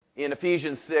in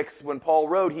Ephesians 6, when Paul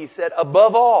wrote, he said,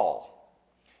 above all.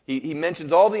 He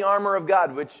mentions all the armor of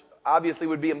God, which obviously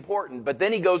would be important, but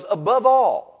then he goes, above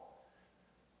all,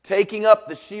 taking up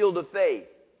the shield of faith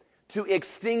to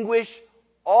extinguish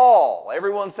all.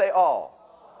 Everyone say all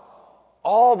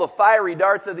the fiery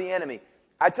darts of the enemy.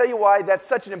 I tell you why that's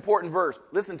such an important verse.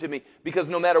 Listen to me. Because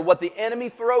no matter what the enemy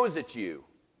throws at you,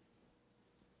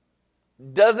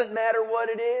 doesn't matter what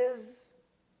it is,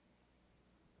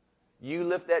 you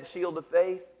lift that shield of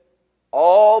faith,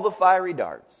 all the fiery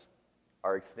darts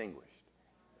are extinguished.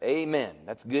 Amen.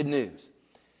 That's good news.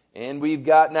 And we've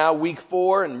got now week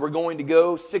 4, and we're going to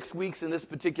go 6 weeks in this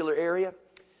particular area.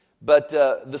 But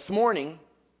this morning,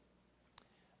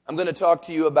 I'm going to talk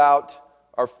to you about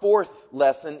our 4th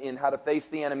lesson in how to face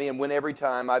the enemy and win every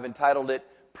time. I've entitled it,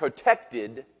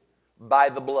 Protected by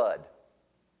the Blood.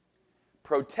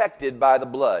 Protected by the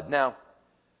blood. Now,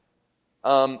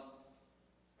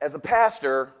 as a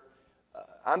pastor,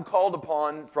 I'm called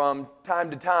upon from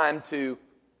time to time to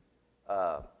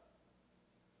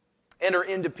enter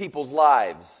into people's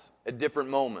lives at different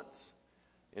moments.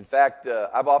 In fact,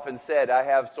 I've often said I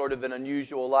have sort of an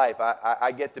unusual life.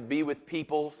 I get to be with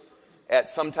people at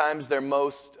sometimes their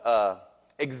most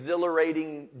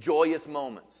exhilarating, joyous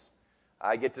moments.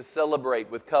 I get to celebrate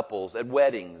with couples at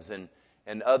weddings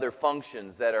and other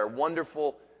functions that are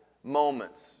wonderful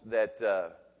moments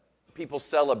that people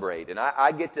celebrate. And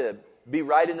I get to be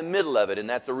right in the middle of it, and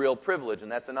that's a real privilege,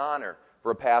 and that's an honor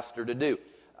for a pastor to do.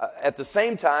 At the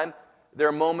same time, there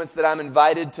are moments that I'm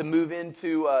invited to move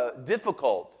into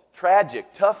difficult,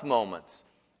 tragic, tough moments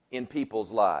in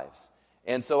people's lives.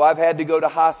 And so I've had to go to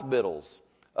hospitals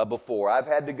before. I've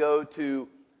had to go to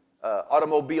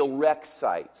automobile wreck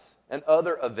sites and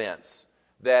other events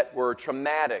that were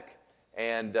traumatic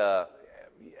and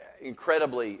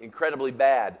incredibly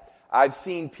bad. I've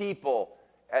seen people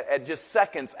at just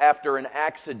seconds after an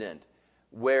accident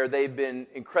where they've been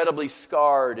incredibly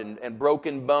scarred and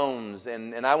broken bones.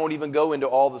 And I won't even go into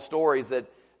all the stories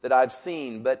that I've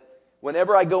seen. But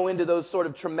whenever I go into those sort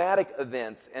of traumatic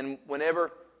events, and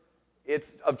whenever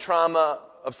it's of trauma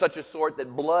of such a sort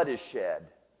that blood is shed,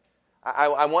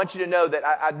 I want you to know that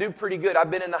I do pretty good.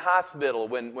 I've been in the hospital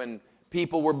when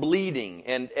people were bleeding.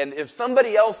 And if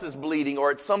somebody else is bleeding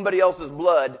or it's somebody else's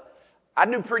blood, I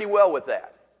do pretty well with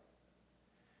that.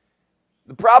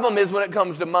 The problem is when it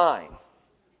comes to mine.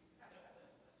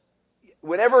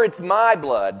 Whenever it's my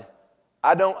blood,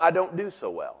 I don't do so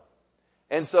well.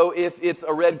 And so if it's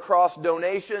a Red Cross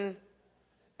donation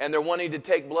and they're wanting to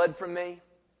take blood from me,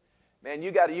 man,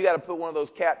 you got to put one of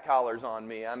those cat collars on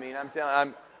me. I mean,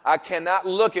 I cannot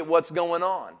look at what's going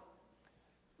on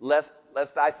lest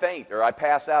I faint or I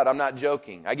pass out. I'm not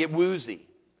joking. I get woozy.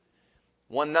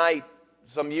 One night,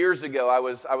 some years ago, I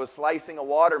was slicing a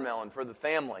watermelon for the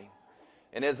family.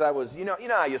 And as I was, you know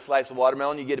how you slice a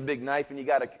watermelon, you get a big knife and you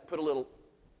got to put a little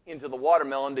into the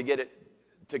watermelon to get it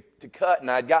to cut. And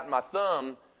I'd gotten my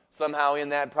thumb somehow in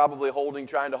that, probably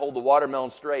trying to hold the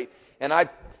watermelon straight. And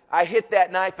I hit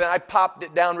that knife and I popped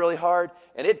it down really hard,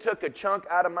 and it took a chunk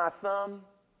out of my thumb.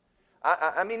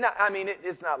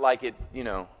 It's not like it,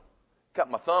 cut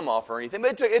my thumb off or anything,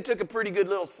 but it took a pretty good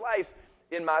little slice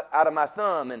out of my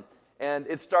thumb, and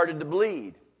it started to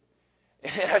bleed.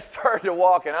 And I started to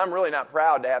walk, and I'm really not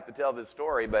proud to have to tell this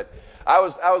story, but I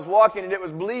was walking and it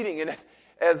was bleeding, and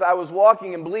as I was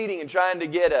walking and bleeding and trying to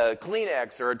get a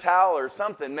Kleenex or a towel or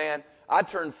something, man, I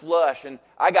turned flush and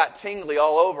I got tingly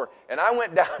all over, and I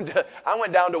went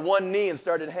down to one knee and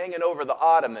started hanging over the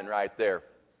ottoman right there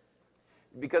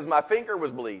because my finger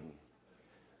was bleeding.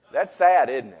 That's sad,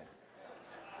 isn't it?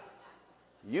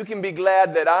 You can be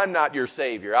glad that I'm not your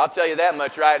Savior. I'll tell you that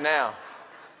much right now.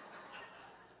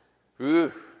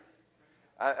 Ooh.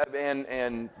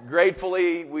 And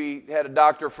gratefully, we had a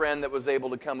doctor friend that was able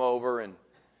to come over and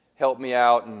help me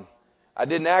out. And I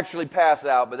didn't actually pass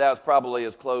out, but that was probably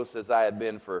as close as I had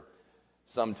been for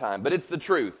some time. But it's the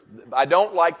truth. I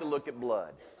don't like to look at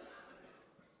blood.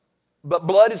 But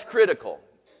blood is critical.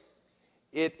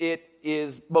 It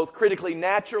is both critically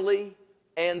naturally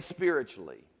and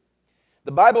spiritually.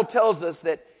 The Bible tells us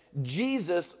that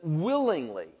Jesus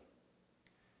willingly.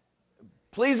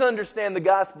 Please understand the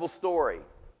gospel story.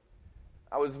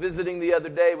 I was visiting the other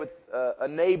day with a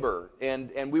neighbor,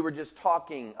 and we were just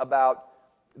talking about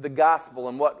the gospel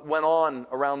and what went on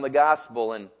around the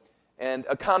gospel. And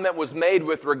a comment was made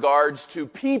with regards to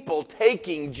people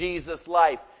taking Jesus'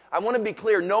 life. I want to be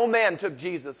clear, no man took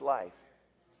Jesus' life.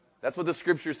 That's what the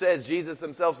scripture says. Jesus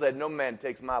himself said, no man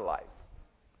takes my life.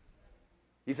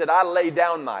 He said, I lay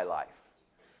down my life.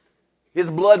 His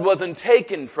blood wasn't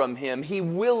taken from him. He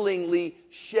willingly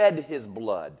shed his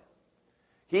blood.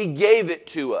 He gave it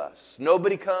to us.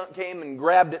 Nobody came and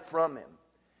grabbed it from Him.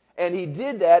 And He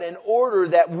did that in order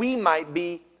that we might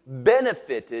be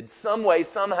benefited some way,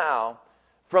 somehow,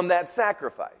 from that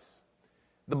sacrifice.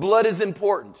 The blood is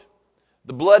important.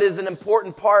 The blood is an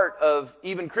important part of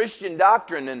even Christian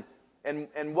doctrine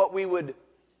and what we would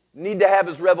need to have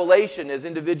as revelation as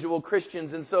individual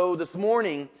Christians. And so this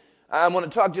morning, I want to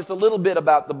talk just a little bit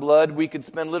about the blood. We could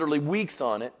spend literally weeks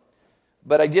on it.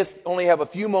 But I just only have a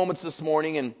few moments this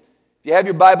morning. And if you have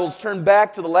your Bibles, turn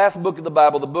back to the last book of the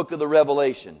Bible, the book of the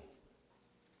Revelation.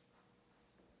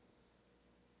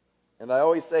 And I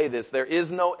always say this, there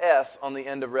is no S on the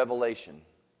end of Revelation.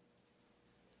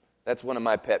 That's one of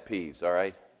my pet peeves, all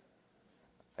right?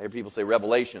 I hear people say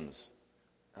Revelations.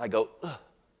 And I go, ugh,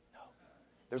 no.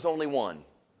 There's only one,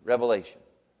 Revelation.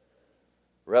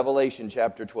 Revelation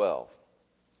chapter 12.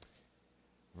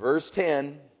 Verse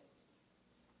 10.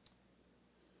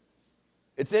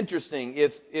 It's interesting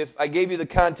if I gave you the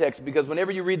context, because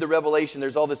whenever you read the Revelation,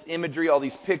 there's all this imagery, all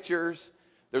these pictures.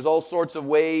 There's all sorts of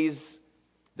ways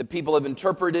that people have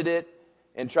interpreted it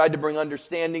and tried to bring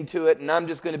understanding to it. And I'm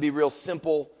just going to be real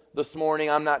simple this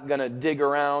morning. I'm not going to dig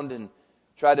around and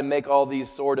try to make all these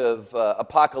sort of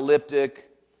apocalyptic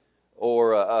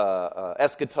or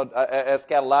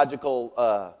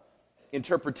eschatological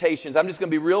interpretations. I'm just going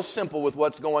to be real simple with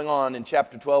what's going on in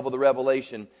chapter 12 of the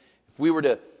Revelation. If we were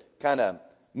to kind of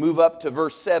move up to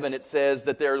verse 7, it says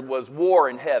that there was war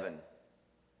in heaven.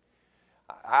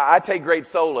 I take great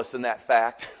solace in that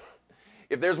fact.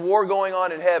 If there's war going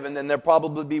on in heaven, then there'll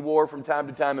probably be war from time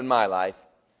to time in my life.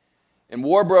 And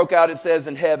war broke out, it says,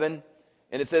 in heaven.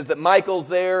 And it says that Michael's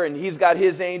there, and he's got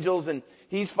his angels, and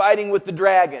he's fighting with the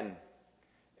dragon.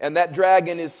 And that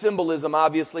dragon is symbolism,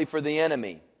 obviously, for the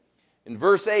enemy. In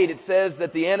verse 8, it says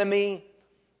that the enemy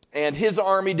and his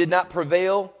army did not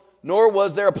prevail, nor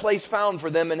was there a place found for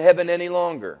them in heaven any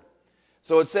longer.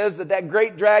 So it says that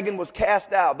great dragon was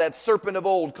cast out, that serpent of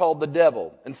old called the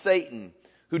devil and Satan,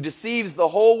 who deceives the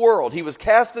whole world. He was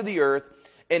cast to the earth,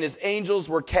 and his angels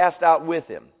were cast out with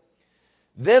him.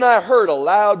 Then I heard a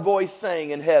loud voice saying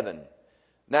in heaven,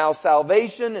 now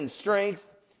salvation and strength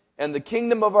and the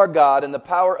kingdom of our God and the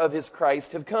power of His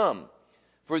Christ have come.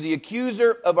 For the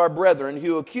accuser of our brethren,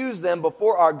 who accused them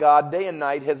before our God day and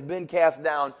night, has been cast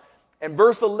down. And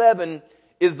verse 11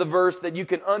 is the verse that you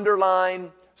can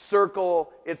underline,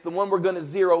 circle. It's the one we're going to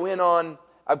zero in on.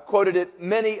 I've quoted it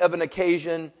many of an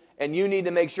occasion, and you need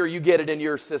to make sure you get it in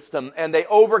your system. And they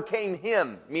overcame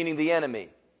him, meaning the enemy.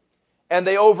 And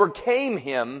they overcame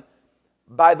him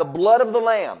by the blood of the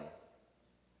Lamb,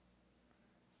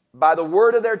 by the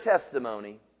word of their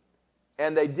testimony,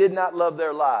 and they did not love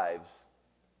their lives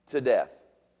to death.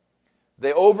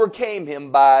 They overcame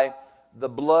him by the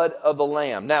blood of the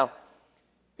Lamb. Now,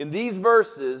 in these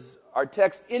verses, our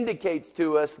text indicates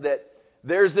to us that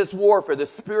there's this warfare,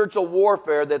 this spiritual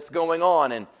warfare that's going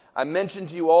on. And I mentioned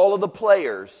to you all of the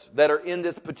players that are in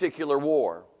this particular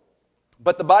war.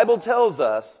 But the Bible tells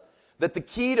us that the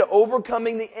key to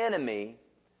overcoming the enemy,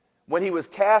 when he was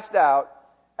cast out,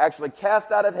 actually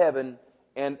cast out of heaven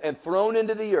and thrown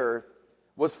into the earth,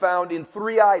 was found in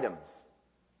 3 items.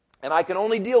 And I can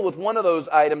only deal with one of those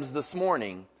items this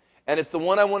morning, and it's the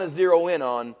one I want to zero in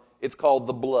on. It's called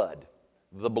the blood.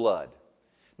 The blood.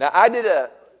 Now, I did a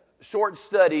short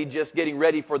study just getting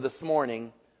ready for this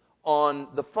morning on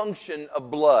the function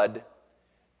of blood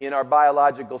in our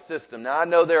biological system. Now, I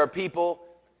know there are people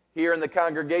here in the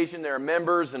congregation, there are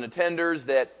members and attenders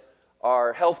that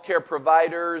are healthcare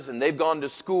providers, and they've gone to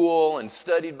school and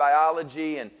studied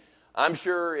biology, and I'm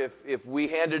sure if we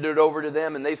handed it over to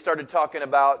them and they started talking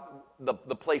about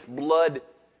the place blood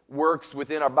works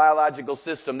within our biological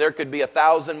system, there could be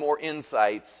 1,000 more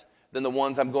insights than the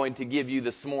ones I'm going to give you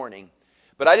this morning.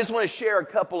 But I just want to share a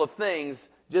couple of things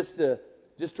just to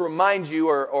remind you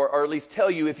or at least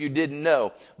tell you if you didn't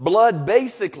know. Blood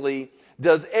basically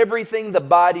does everything the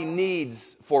body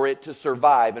needs for it to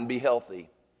survive and be healthy.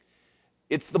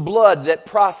 It's the blood that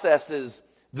processes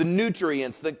the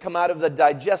nutrients that come out of the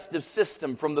digestive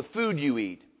system from the food you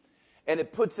eat. And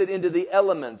it puts it into the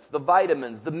elements, the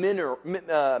vitamins, the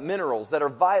minerals that are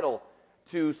vital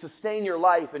to sustain your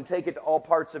life and take it to all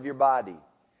parts of your body.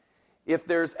 If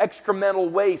there's excremental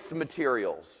waste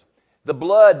materials, the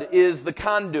blood is the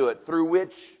conduit through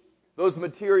which those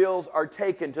materials are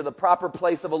taken to the proper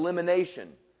place of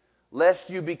elimination, lest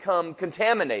you become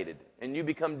contaminated and you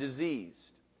become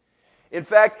diseased. In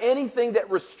fact, anything that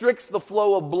restricts the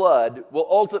flow of blood will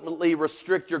ultimately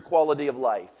restrict your quality of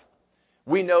life.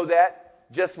 We know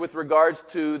that just with regards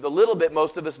to the little bit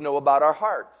most of us know about our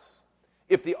hearts.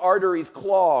 If the arteries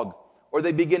clog or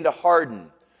they begin to harden,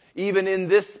 Even in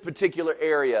this particular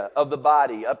area of the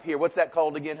body, up here, what's that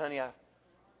called again, honey?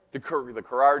 The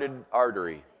carotid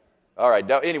artery. All right,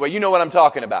 anyway, you know what I'm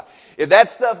talking about. If that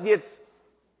stuff gets,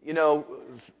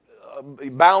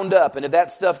 bound up, and if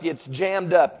that stuff gets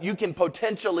jammed up, you can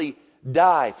potentially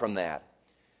die from that.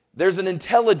 There's an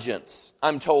intelligence,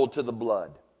 I'm told, to the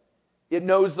blood. It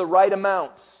knows the right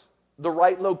amounts, the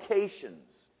right locations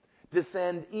to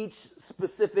send each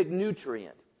specific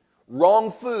nutrient.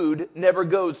 Wrong food never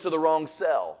goes to the wrong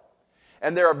cell.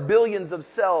 And there are billions of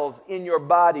cells in your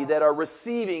body that are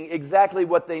receiving exactly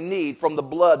what they need from the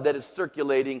blood that is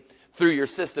circulating through your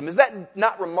system. Is that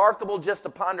not remarkable, just to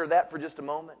ponder that for just a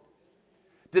moment?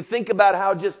 To think about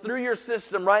how just through your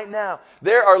system right now,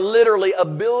 there are literally a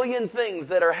billion things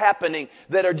that are happening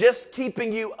that are just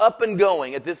keeping you up and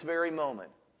going at this very moment.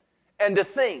 And to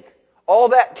think all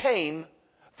that came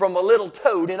from a little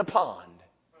toad in a pond.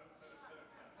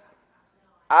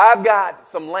 I've got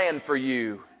some land for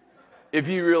you if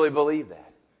you really believe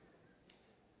that.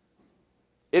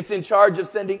 It's in charge of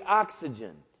sending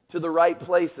oxygen to the right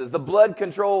places. The blood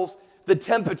controls the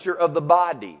temperature of the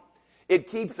body. It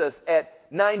keeps us at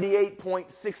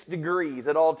 98.6 degrees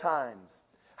at all times.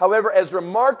 However, as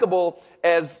remarkable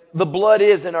as the blood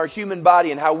is in our human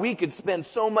body and how we could spend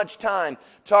so much time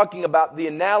talking about the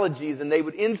analogies and they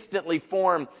would instantly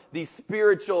form these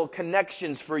spiritual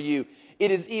connections for you, it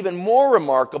is even more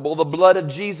remarkable, the blood of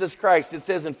Jesus Christ. It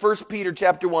says in 1 Peter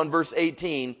chapter 1, verse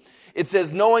 18, it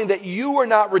says, knowing that you were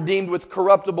not redeemed with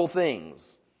corruptible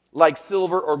things, like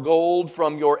silver or gold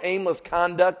from your aimless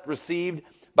conduct received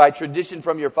by tradition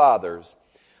from your fathers,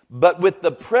 but with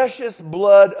the precious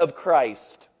blood of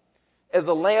Christ, as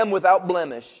a lamb without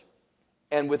blemish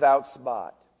and without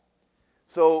spot.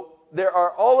 So there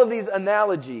are all of these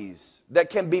analogies that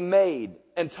can be made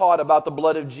and taught about the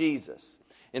blood of Jesus.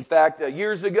 In fact,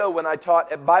 years ago when I taught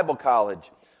at Bible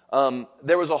college,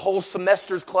 there was a whole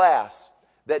semester's class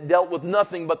that dealt with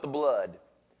nothing but the blood.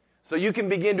 So you can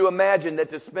begin to imagine that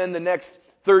to spend the next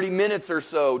 30 minutes or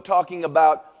so talking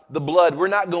about the blood, we're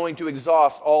not going to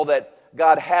exhaust all that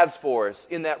God has for us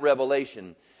in that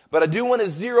revelation. But I do want to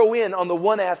zero in on the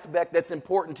one aspect that's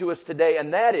important to us today,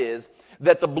 and that is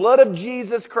that the blood of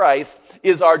Jesus Christ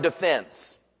is our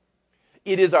defense.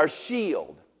 It is our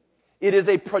shield. It is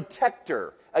a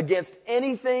protector against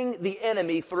anything the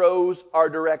enemy throws our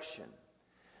direction.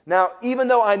 Now, even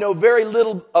though I know very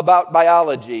little about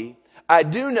biology, I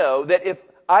do know that if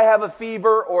I have a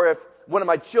fever or if one of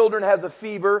my children has a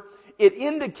fever, it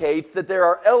indicates that there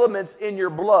are elements in your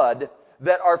blood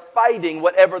that are fighting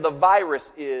whatever the virus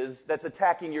is that's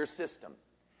attacking your system.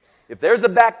 If there's a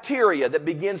bacteria that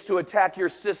begins to attack your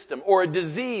system or a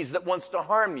disease that wants to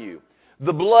harm you,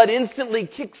 the blood instantly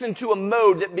kicks into a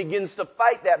mode that begins to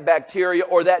fight that bacteria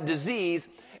or that disease,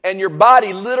 and your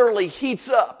body literally heats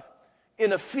up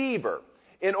in a fever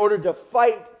in order to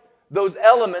fight those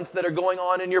elements that are going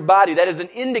on in your body. That is an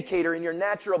indicator in your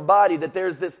natural body that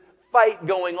there's this fight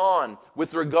going on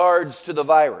with regards to the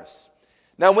virus.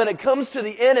 Now, when it comes to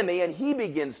the enemy and he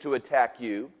begins to attack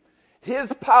you,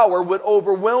 his power would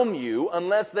overwhelm you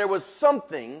unless there was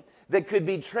something that could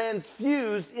be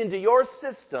transfused into your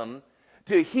system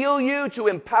to heal you, to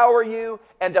empower you,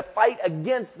 and to fight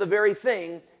against the very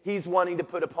thing he's wanting to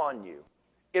put upon you.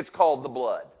 It's called the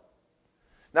blood.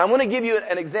 Now, I'm going to give you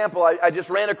an example. I just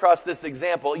ran across this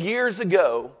example. Years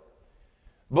ago,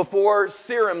 before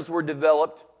serums were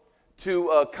developed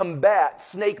to combat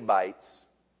snake bites,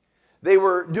 they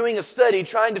were doing a study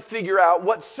trying to figure out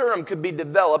what serum could be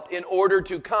developed in order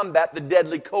to combat the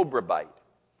deadly cobra bite.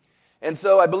 And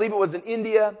so I believe it was in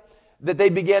India that they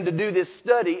began to do this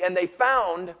study, and they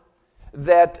found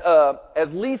that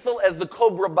as lethal as the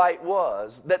cobra bite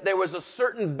was, that there was a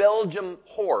certain Belgian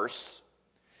horse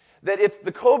that if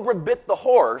the cobra bit the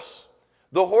horse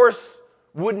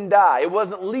wouldn't die. It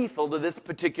wasn't lethal to this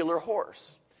particular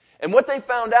horse. And what they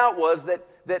found out was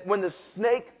that when the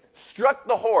snake struck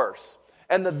the horse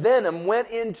and the venom went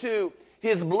into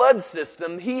his blood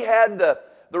system, he had the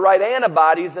right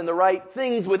antibodies and the right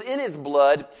things within his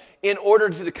blood in order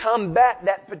to combat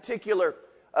that particular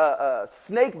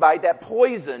snake bite, that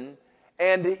poison,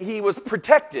 and he was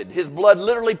protected. His blood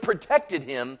literally protected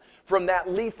him from that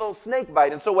lethal snake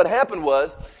bite. And so what happened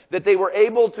was that they were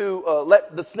able to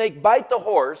let the snake bite the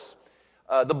horse.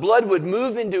 The blood would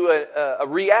move into a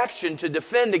reaction to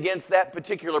defend against that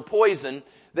particular poison.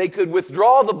 They could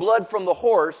withdraw the blood from the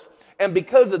horse, and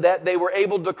because of that, they were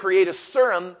able to create a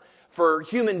serum for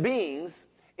human beings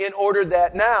in order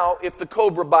that now, if the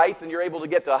cobra bites and you're able to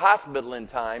get to a hospital in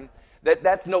time,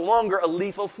 that's no longer a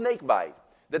lethal snake bite.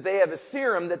 That they have a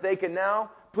serum that they can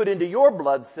now put into your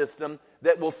blood system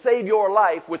that will save your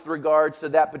life with regards to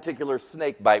that particular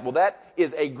snake bite. Well, that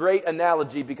is a great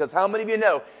analogy, because how many of you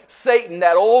know Satan,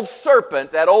 that old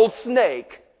serpent, that old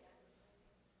snake,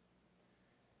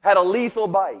 had a lethal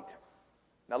bite?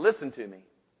 Now listen to me.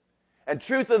 And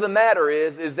truth of the matter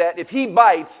is that if he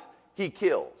bites, he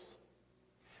kills.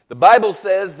 The Bible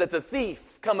says that the thief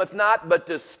cometh not but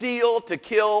to steal, to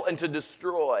kill, and to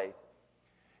destroy.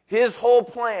 His whole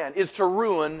plan is to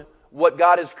ruin what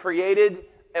God has created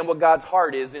and what God's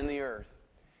heart is in the earth.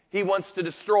 He wants to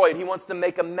destroy it. He wants to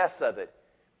make a mess of it.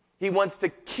 He wants to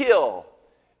kill,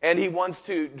 and he wants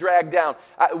to drag down.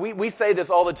 We say this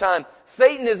all the time.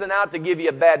 Satan isn't out to give you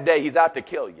a bad day. He's out to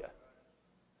kill you.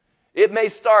 It may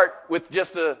start with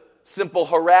just a simple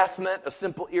harassment, a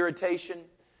simple irritation,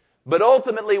 but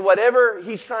ultimately whatever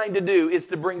he's trying to do is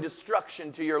to bring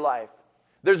destruction to your life.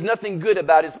 There's nothing good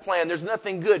about his plan. There's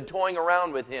nothing good toying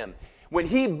around with him. When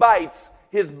he bites,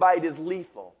 his bite is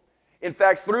lethal. In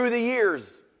fact, through the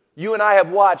years, you and I have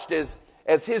watched as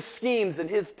his schemes and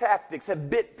his tactics have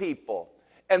bit people,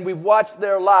 and we've watched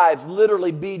their lives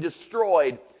literally be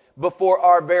destroyed before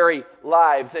our very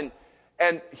lives.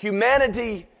 And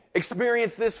humanity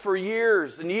experienced this for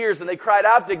years and years, and they cried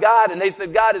out to God, and they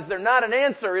said, God, is there not an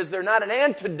answer? Is there not an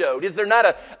antidote? Is there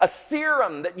not a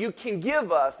serum that you can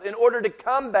give us in order to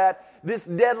combat this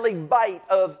deadly bite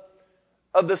of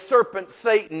the serpent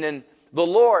Satan? And the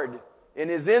Lord, in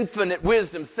His infinite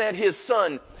wisdom, sent His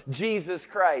Son, Jesus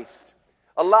Christ,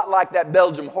 a lot like that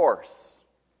Belgian horse.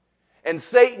 And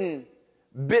Satan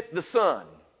bit the Son.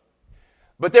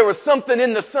 But there was something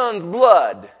in the Son's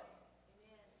blood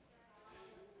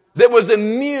that was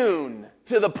immune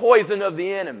to the poison of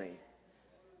the enemy.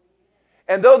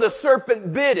 And though the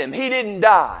serpent bit him, he didn't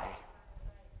die.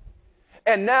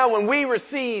 And now when we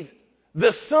receive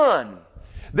the Son,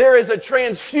 there is a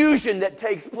transfusion that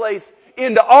takes place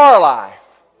into our life.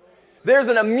 There's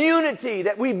an immunity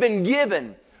that we've been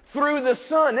given through the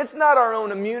Son. It's not our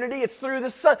own immunity, it's through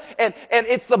the Son. And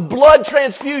it's the blood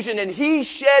transfusion, and He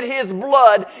shed His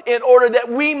blood in order that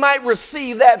we might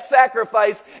receive that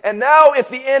sacrifice. And now if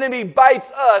the enemy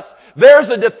bites us, there's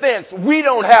a defense. We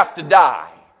don't have to die.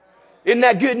 Isn't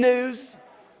that good news?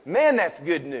 Man, that's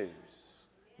good news.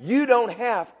 You don't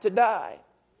have to die.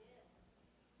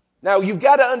 Now, you've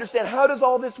got to understand, how does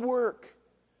all this work?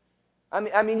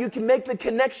 I mean, you can make the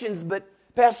connections, but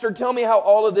Pastor, tell me how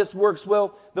all of this works.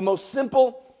 Well, the most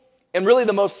simple and really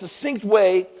the most succinct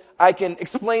way I can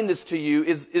explain this to you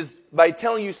is by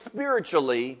telling you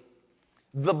spiritually,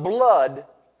 the blood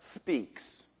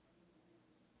speaks.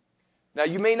 Now,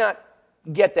 you may not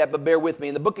get that, but bear with me.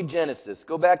 In the book of Genesis,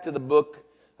 go back to the book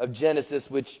of Genesis,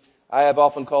 which I have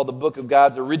often called the book of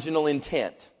God's original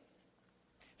intent.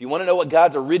 If you want to know what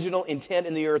God's original intent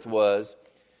in the earth was,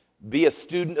 be a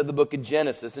student of the book of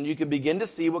Genesis, and you can begin to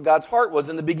see what God's heart was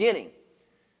in the beginning.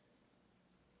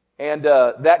 And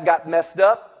that got messed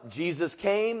up. Jesus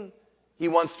came. He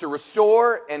wants to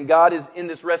restore, and God is in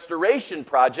this restoration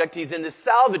project. He's in this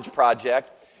salvage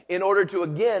project in order to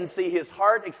again see His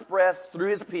heart expressed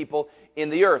through His people in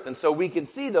the earth. And so we can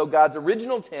see, though, God's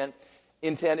original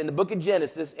intent in the book of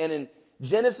Genesis. And in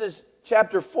Genesis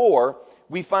chapter 4,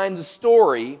 we find the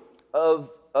story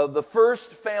of the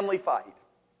first family fight.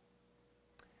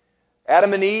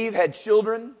 Adam and Eve had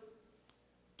children.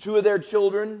 Two of their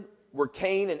children were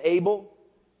Cain and Abel.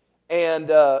 And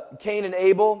Cain and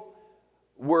Abel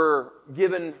were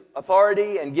given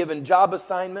authority and given job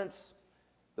assignments.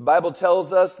 The Bible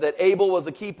tells us that Abel was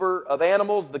a keeper of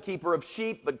animals, the keeper of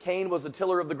sheep, but Cain was a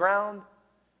tiller of the ground.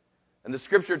 And the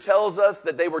Scripture tells us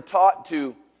that they were taught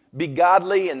to be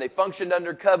godly, and they functioned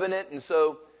under covenant, and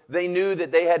so they knew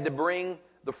that they had to bring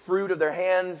the fruit of their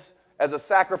hands as a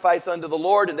sacrifice unto the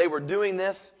Lord, and they were doing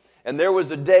this. And there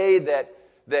was a day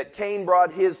that Cain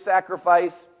brought his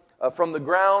sacrifice from the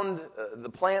ground, the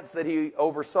plants that he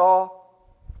oversaw,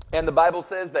 and the Bible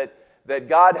says that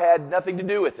God had nothing to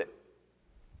do with it.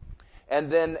 And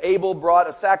then Abel brought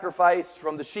a sacrifice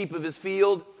from the sheep of his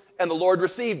field, and the Lord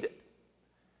received it.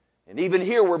 And even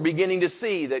here we're beginning to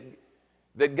see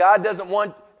that God doesn't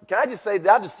want, can I just say,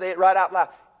 I'll just say it right out loud.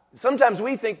 Sometimes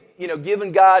we think,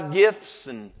 giving God gifts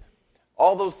and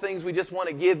all those things we just want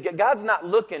to give. God's not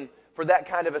looking for that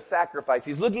kind of a sacrifice.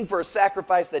 He's looking for a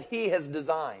sacrifice that He has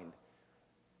designed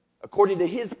according to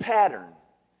His pattern.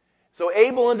 So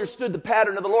Abel understood the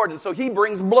pattern of the Lord, and so he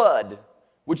brings blood,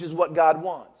 which is what God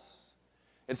wants.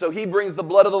 And so he brings the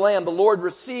blood of the lamb. The Lord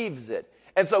receives it.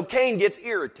 And so Cain gets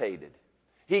irritated.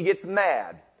 He gets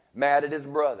mad at his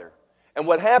brother. And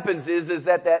what happens is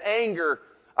that anger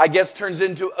I guess, turns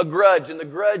into a grudge, and the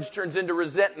grudge turns into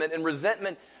resentment, and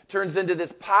resentment turns into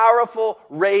this powerful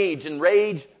rage, and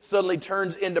rage suddenly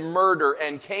turns into murder,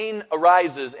 and Cain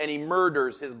arises and he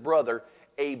murders his brother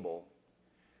Abel.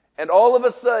 And all of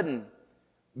a sudden,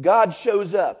 God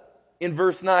shows up in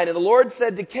verse 9, and the Lord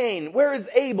said to Cain, "Where is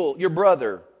Abel, your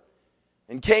brother?"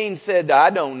 And Cain said, "I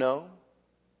don't know.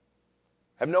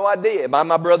 I have no idea. Am I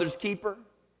my brother's keeper?"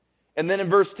 And then in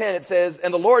verse 10 it says,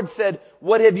 "And the Lord said,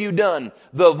 what have you done?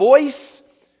 The voice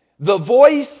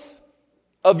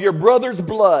of your brother's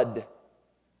blood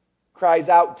cries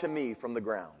out to me from the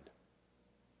ground."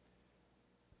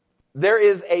 There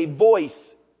is a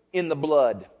voice in the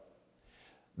blood.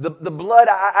 The blood,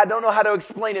 I don't know how to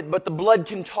explain it, but the blood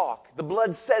can talk. The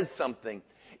blood says something.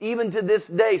 Even to this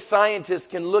day, scientists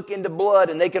can look into blood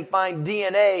and they can find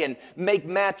DNA and make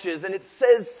matches, and it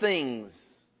says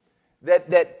things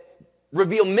that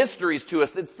reveal mysteries to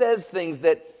us. It says things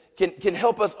that can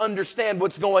help us understand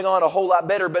what's going on a whole lot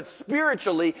better. But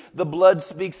spiritually, the blood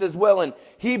speaks as well. In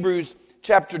Hebrews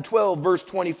chapter 12, verse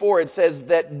 24, it says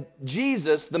that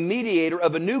Jesus, the mediator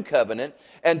of a new covenant,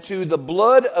 and to the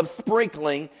blood of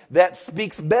sprinkling that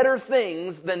speaks better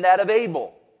things than that of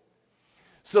Abel.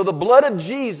 So the blood of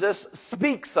Jesus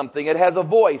speaks something. It has a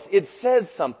voice. It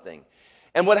says something.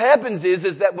 And what happens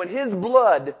is that when His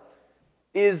blood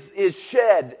is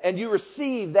shed and you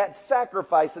receive that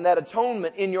sacrifice and that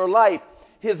atonement in your life,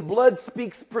 His blood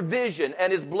speaks provision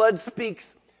and His blood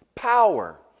speaks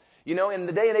power. You know, in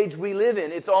the day and age we live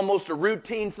in, it's almost a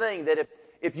routine thing that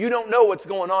if you don't know what's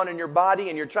going on in your body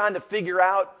and you're trying to figure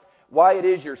out why it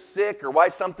is you're sick or why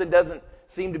something doesn't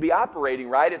seem to be operating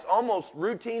right, it's almost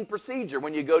routine procedure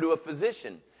when you go to a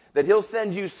physician that he'll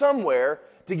send you somewhere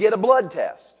to get a blood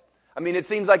test. I mean, it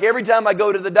seems like every time I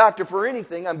go to the doctor for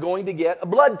anything, I'm going to get a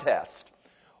blood test.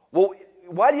 Well,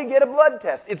 why do you get a blood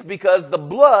test? It's because the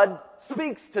blood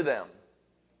speaks to them.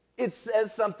 It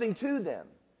says something to them.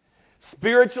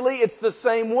 Spiritually, it's the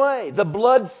same way. The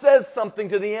blood says something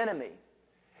to the enemy.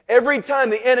 Every time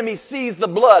the enemy sees the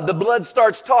blood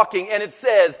starts talking and it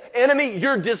says, "Enemy,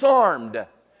 you're disarmed.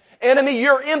 Enemy,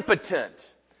 you're impotent.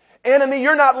 Enemy,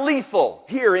 you're not lethal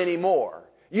here anymore.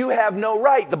 You have no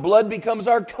right." The blood becomes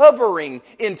our covering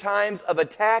in times of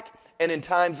attack and in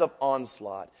times of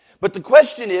onslaught. But the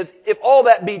question is, if all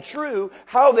that be true,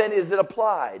 how then is it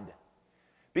applied?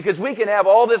 Because we can have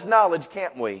all this knowledge,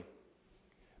 can't we?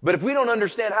 But if we don't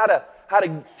understand how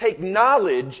to take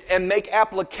knowledge and make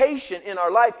application in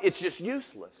our life, it's just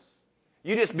useless.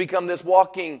 You just become this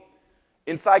walking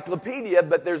encyclopedia,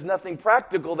 but there's nothing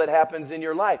practical that happens in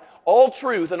your life. All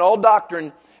truth and all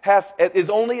doctrine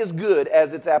is only as good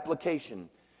as its application.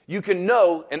 You can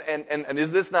know, and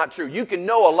is this not true? You can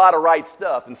know a lot of right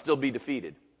stuff and still be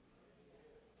defeated.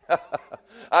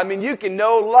 I mean, you can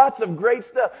know lots of great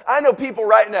stuff. I know people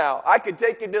right now, I could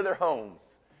take you to their homes.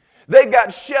 They've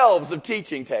got shelves of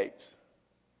teaching tapes.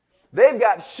 They've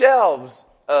got shelves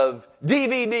of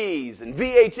DVDs and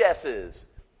VHSs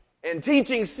and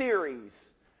teaching series.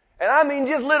 And I mean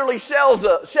just literally shelves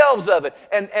of it.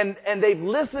 And they've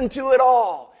listened to it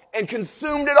all and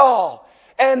consumed it all.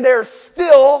 And they're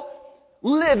still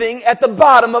living at the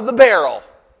bottom of the barrel.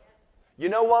 You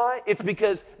know why? It's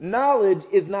because knowledge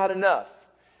is not enough.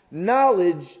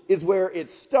 Knowledge is where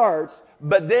it starts,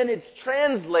 but then it's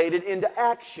translated into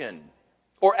action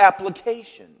or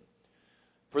application.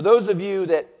 For those of you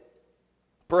that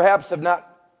perhaps have not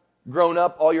grown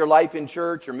up all your life in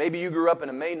church, or maybe you grew up in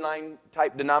a mainline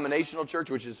type denominational church,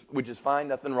 which is fine,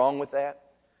 nothing wrong with that.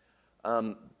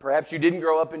 Perhaps you didn't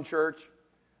grow up in church.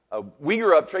 We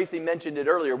grew up, Tracy mentioned it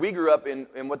earlier, we grew up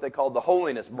in what they call the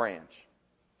holiness branch.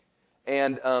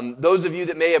 And those of you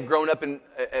that may have grown up in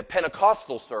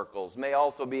Pentecostal circles may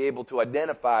also be able to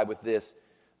identify with this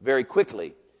very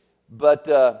quickly. But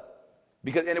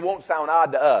and it won't sound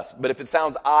odd to us, but if it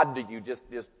sounds odd to you, just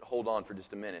hold on for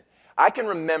just a minute. I can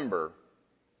remember,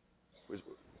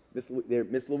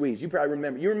 Miss Louise, you probably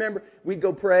remember. You remember we'd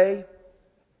go pray,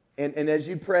 and as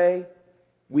you pray,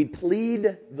 we'd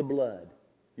plead the blood.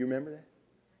 You remember that?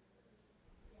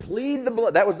 Plead the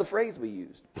blood. That was the phrase we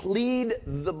used. Plead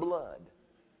the blood.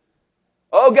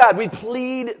 Oh God, we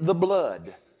plead the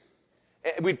blood.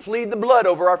 We'd plead the blood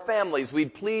over our families.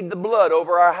 We'd plead the blood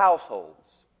over our households.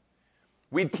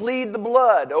 We'd plead the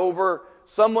blood over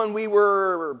someone we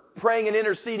were praying and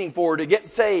interceding for to get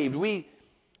saved.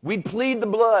 We'd plead the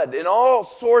blood in all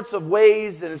sorts of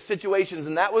ways and situations,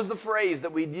 and that was the phrase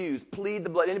that we'd use. Plead the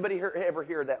blood. Anybody ever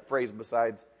hear that phrase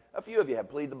besides a few of you have?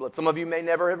 Plead the blood. Some of you may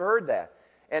never have heard that.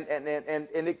 And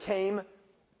it came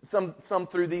some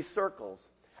through these circles.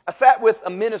 I sat with a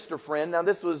minister friend. Now,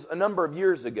 this was a number of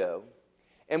years ago.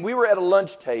 And we were at a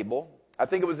lunch table. I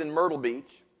think it was in Myrtle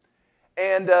Beach.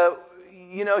 And,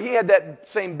 he had that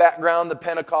same background, the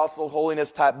Pentecostal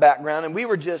holiness type background. And we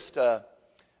were just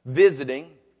visiting.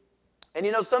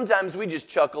 And, sometimes we just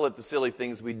chuckle at the silly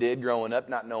things we did growing up,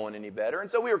 not knowing any better. And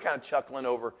so we were kind of chuckling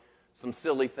over some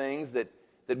silly things that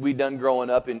we'd done growing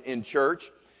up in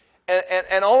church.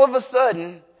 And all of a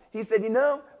sudden, he said,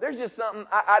 there's just something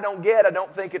I don't get. I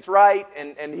don't think it's right.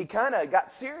 And he kind of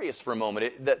got serious for a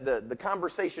moment. The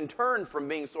conversation turned from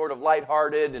being sort of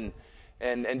lighthearted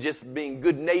and just being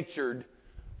good-natured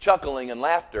chuckling and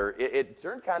laughter. It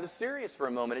turned kind of serious for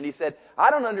a moment. And he said, I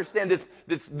don't understand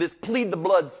this plead the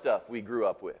blood stuff we grew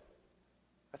up with.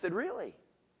 I said, really?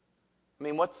 I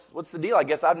mean, what's the deal? I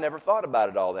guess I've never thought about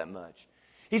it all that much.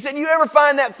 He said, you ever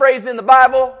find that phrase in the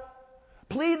Bible?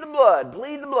 Plead the blood,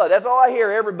 plead the blood. That's all I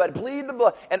hear, everybody, plead the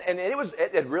blood. And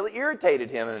it really irritated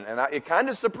him, and it kind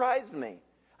of surprised me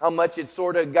how much it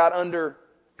sort of got under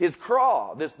his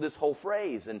craw, this whole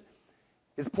phrase. And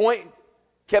his point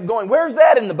kept going, where's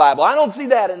that in the Bible? I don't see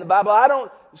that in the Bible. I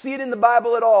don't see it in the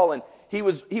Bible at all. And he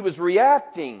was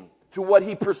reacting to what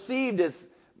he perceived as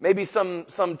maybe some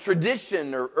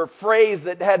tradition or phrase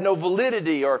that had no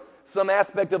validity, or some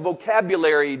aspect of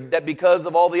vocabulary that because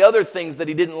of all the other things that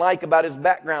he didn't like about his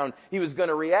background, he was going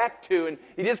to react to. And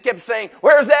he just kept saying,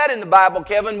 where's that in the Bible,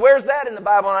 Kevin? Where's that in the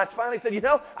Bible? And I finally said,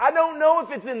 I don't know if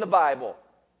it's in the Bible.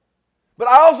 But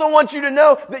I also want you to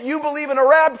know that you believe in a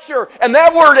rapture, and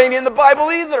that word ain't in the Bible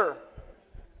either.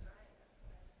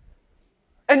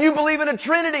 And you believe in a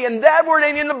Trinity, and that word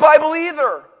ain't in the Bible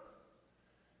either.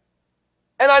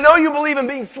 And I know you believe in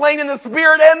being slain in the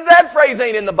Spirit, and that phrase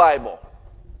ain't in the Bible.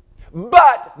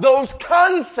 But those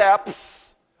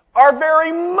concepts are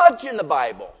very much in the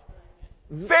Bible.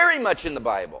 Very much in the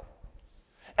Bible.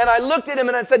 And I looked at him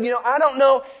and I said, I don't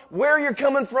know where you're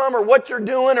coming from or what you're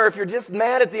doing, or if you're just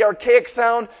mad at the archaic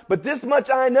sound, but this much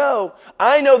I know.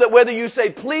 I know that whether you say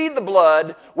plead the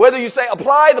blood, whether you say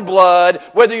apply the blood,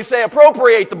 whether you say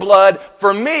appropriate the blood,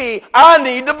 for me, I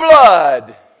need the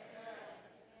blood.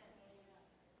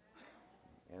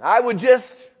 And I would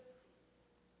just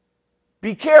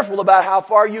be careful about how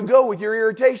far you go with your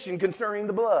irritation concerning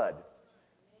the blood.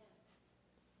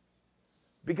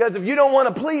 Because if you don't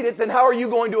want to plead it, then how are you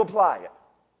going to apply it?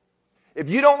 If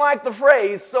you don't like the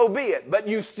phrase, so be it. But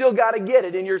you still got to get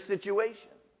it in your situation.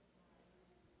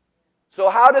 So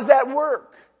how does that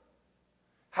work?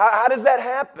 How does that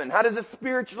happen? How does it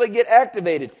spiritually get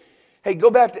activated? Hey, go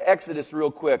back to Exodus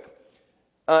real quick.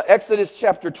 Exodus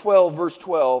chapter 12, verse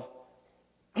 12.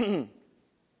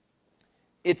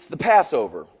 It's the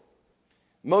Passover.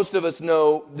 Most of us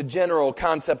know the general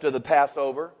concept of the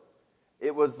Passover.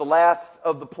 It was the last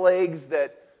of the plagues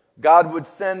that God would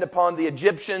send upon the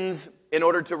Egyptians in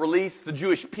order to release the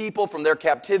Jewish people from their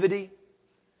captivity.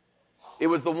 It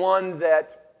was the one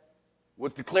that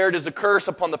was declared as a curse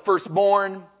upon the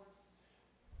firstborn,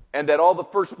 and that all the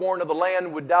firstborn of the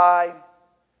land would die.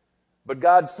 But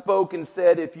God spoke and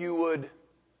said, if you would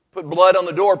put blood on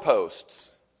the doorposts,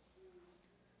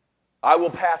 I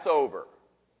will pass over.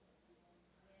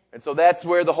 And so that's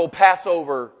where the whole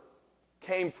Passover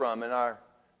came from. And our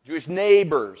Jewish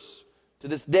neighbors to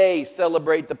this day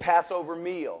celebrate the Passover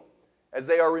meal as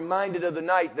they are reminded of the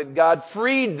night that God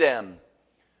freed them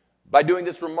by doing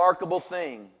this remarkable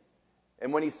thing.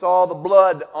 And when He saw the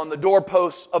blood on the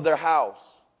doorposts of their house,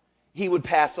 He would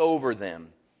pass over them.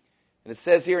 And it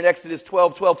says here in Exodus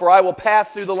 12:12, for I will pass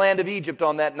through the land of Egypt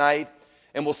on that night,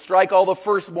 and will strike all the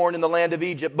firstborn in the land of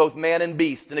Egypt, both man and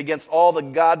beast, and against all the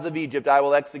gods of Egypt I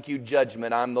will execute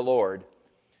judgment. I'm the Lord.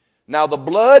 Now the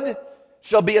blood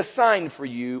shall be a sign for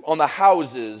you on the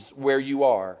houses where you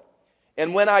are.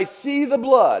 And when I see the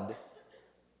blood,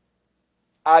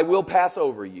 I will pass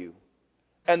over you.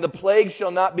 And the plague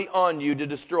shall not be on you to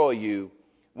destroy you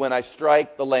when I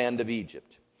strike the land of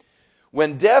Egypt.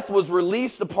 When death was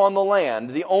released upon the land,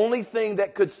 the only thing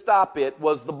that could stop it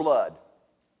was the blood.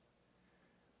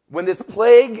 When this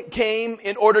plague came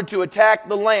in order to attack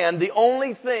the land, the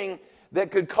only thing that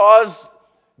could cause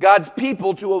God's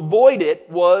people to avoid it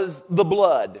was the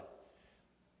blood.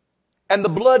 And the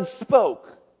blood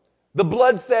spoke. The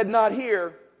blood said, not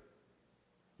here,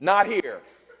 not here.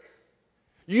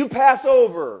 You pass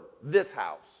over this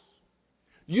house.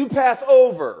 You pass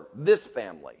over this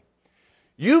family.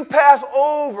 You pass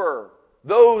over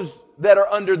those that are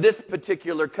under this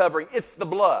particular covering. It's the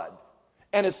blood.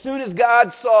 And as soon as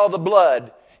God saw the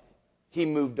blood, He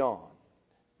moved on.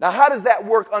 Now, how does that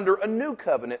work under a new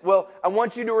covenant? Well, I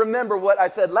want you to remember what I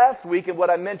said last week and what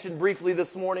I mentioned briefly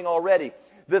this morning already.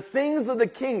 The things of the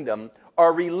kingdom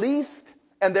are released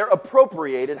and they're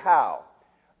appropriated how?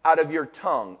 Out of your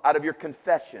tongue, out of your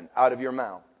confession, out of your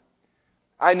mouth.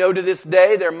 I know to this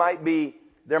day there might be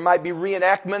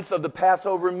reenactments of the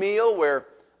Passover meal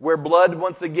where blood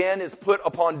once again is put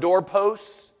upon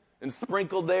doorposts and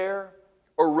sprinkled there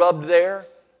or rubbed there.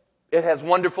 It has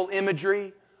wonderful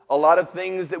imagery, a lot of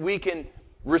things that we can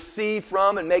receive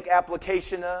from and make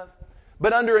application of.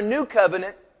 But under a new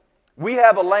covenant, we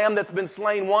have a lamb that's been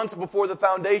slain once before the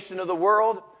foundation of the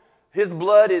world. His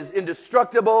blood is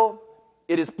indestructible.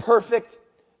 It is perfect.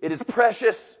 It is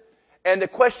precious. And the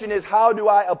question is, how do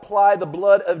I apply the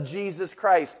blood of Jesus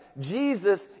Christ?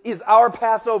 Jesus is our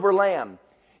Passover lamb.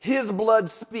 His blood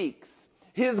speaks.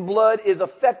 His blood is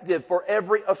effective for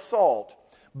every assault.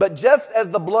 But just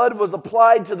as the blood was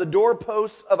applied to the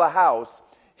doorposts of a house,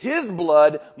 His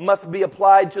blood must be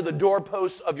applied to the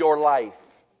doorposts of your life,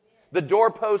 the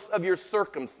doorposts of your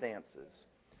circumstances.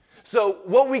 So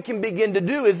what we can begin to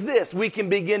do is this. We can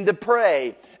begin to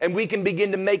pray, and we can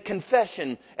begin to make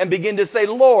confession and begin to say,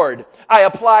 Lord, I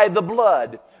apply the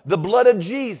blood of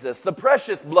Jesus, the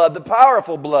precious blood, the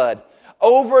powerful blood,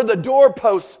 over the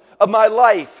doorposts of my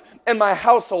life and my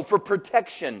household for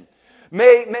protection.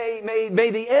 May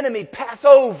the enemy pass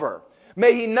over.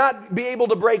 May he not be able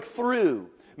to break through.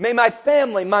 May my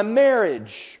family, my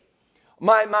marriage,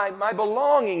 my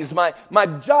belongings, my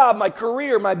job, my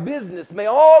career, my business, may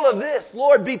all of this,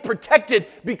 Lord, be protected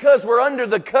because we're under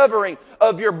the covering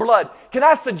of your blood. Can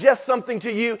I suggest something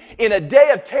to you? In a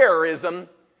day of terrorism,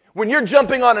 when you're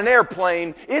jumping on an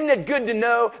airplane, isn't it good to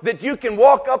know that you can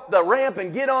walk up the ramp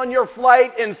and get on your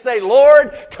flight and say,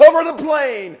 Lord, cover the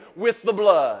plane with the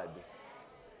blood?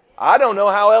 I don't know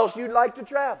how else you'd like to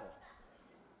travel.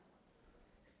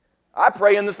 I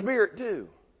pray in the Spirit too.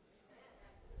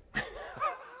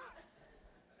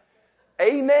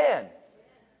 Amen.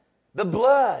 The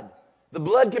blood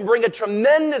can bring a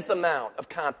tremendous amount of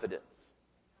confidence,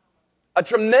 a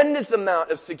tremendous amount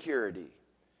of security.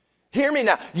 Hear me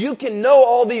now. You can know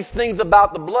all these things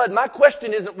about the blood. My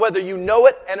question isn't whether you know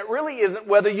it, and it really isn't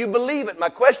whether you believe it. My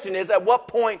question is, at what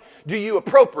point do you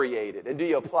appropriate it, and do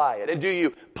you apply it, and do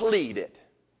you plead it?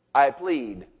 I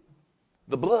plead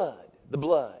the blood, the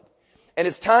blood. And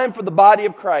it's time for the body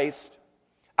of Christ,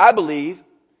 I believe,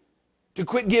 to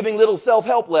quit giving little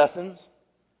self-help lessons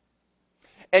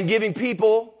and giving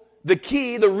people the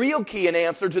key, the real key and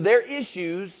answer to their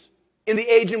issues in the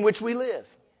age in which we live.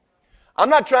 I'm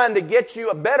not trying to get you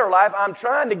a better life. I'm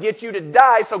trying to get you to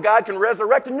die so God can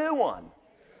resurrect a new one.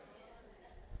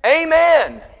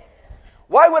 Amen.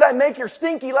 Why would I make your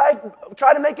stinky life,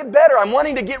 try to make it better? I'm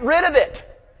wanting to get rid of it.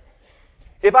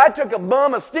 If I took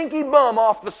a stinky bum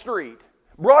off the street,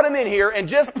 brought him in here and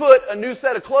just put a new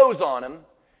set of clothes on him,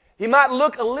 he might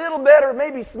look a little better,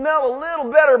 maybe smell a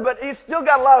little better, but he's still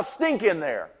got a lot of stink in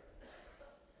there.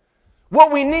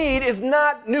 What we need is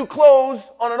not new clothes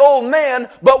on an old man,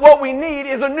 but what we need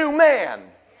is a new man.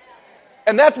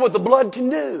 And that's what the blood can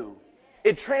do.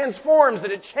 It transforms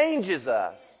it, it changes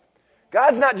us.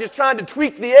 God's not just trying to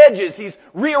tweak the edges, He's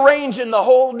rearranging the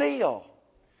whole deal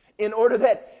in order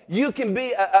that you can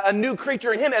be a new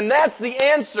creature in Him. And that's the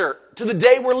answer to the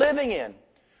day we're living in.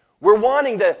 We're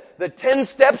wanting the 10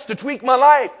 steps to tweak my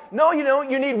life. No, you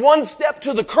don't. You need one step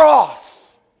to the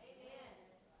cross.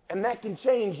 And that can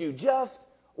change you just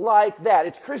like that.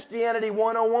 It's Christianity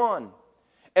 101.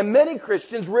 And many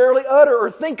Christians rarely utter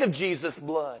or think of Jesus'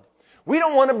 blood. We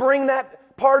don't want to bring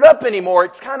that part up anymore.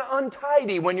 It's kind of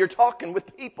untidy when you're talking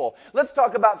with people. Let's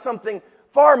talk about something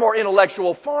far more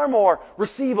intellectual, far more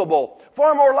receivable,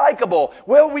 far more likable.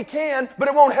 Well, we can, but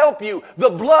it won't help you. The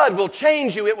blood will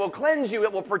change you. It will cleanse you.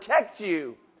 It will protect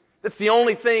you. That's the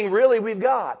only thing really we've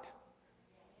got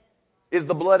is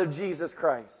the blood of Jesus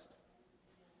Christ.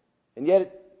 And yet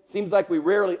it seems like we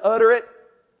rarely utter it.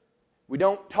 We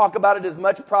don't talk about it as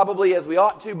much probably as we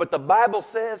ought to, but the Bible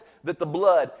says that the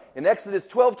blood, in Exodus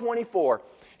 12:24,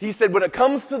 He said when it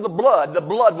comes to the blood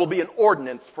will be an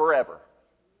ordinance forever.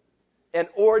 An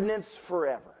ordinance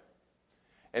forever.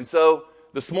 And so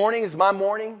this morning is my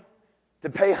morning to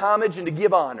pay homage and to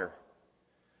give honor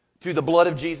to the blood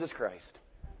of Jesus Christ.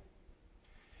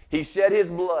 He shed His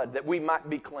blood that we might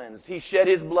be cleansed. He shed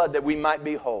His blood that we might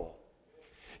be whole.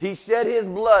 He shed His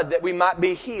blood that we might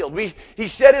be healed. He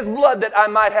shed His blood that I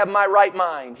might have my right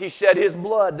mind. He shed His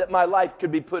blood that my life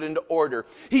could be put into order.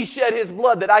 He shed His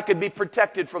blood that I could be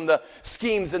protected from the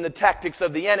schemes and the tactics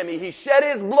of the enemy. He shed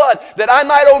His blood that I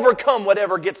might overcome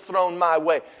whatever gets thrown my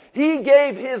way. He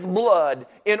gave His blood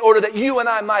in order that you and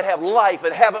I might have life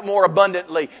and have it more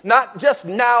abundantly. Not just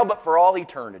now, but for all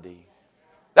eternity.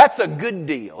 That's a good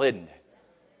deal, isn't it?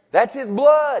 That's His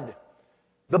blood.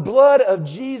 The blood of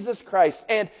Jesus Christ.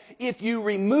 And if you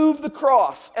remove the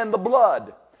cross and the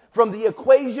blood from the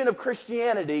equation of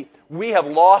Christianity, we have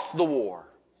lost the war.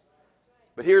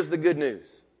 But here's the good news.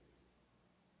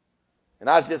 And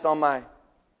I was just on my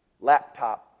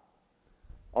laptop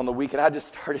on the weekend. I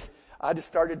just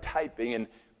started typing, and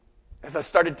as I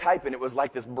started typing, it was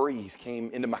like this breeze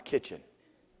came into my kitchen.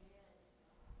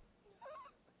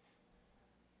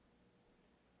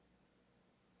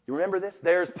 You remember this?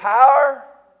 There's power,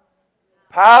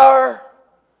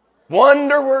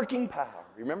 wonder-working power.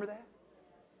 You remember that?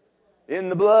 In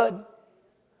the blood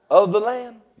of the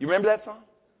Lamb. You remember that song?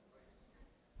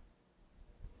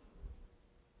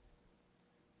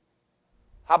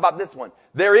 How about this one?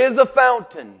 There is a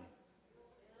fountain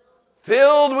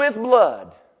filled with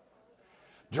blood,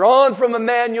 drawn from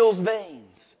Emmanuel's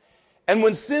veins. And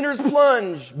when sinners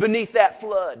plunge beneath that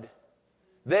flood,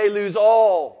 they lose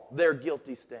all their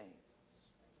guilty stains.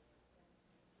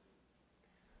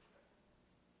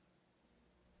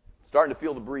 Starting to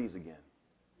feel the breeze again.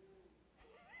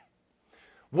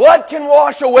 What can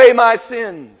wash away my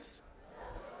sins?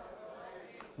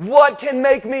 What can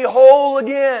make me whole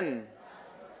again?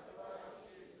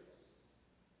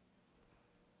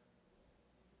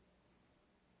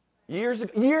 Years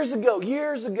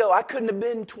ago, I couldn't have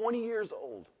been 20 years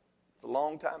old. It's a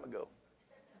long time ago.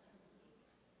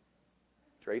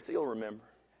 Tracy will remember.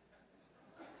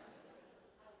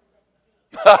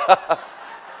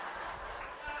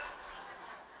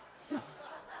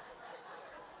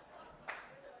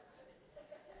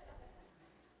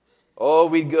 Oh,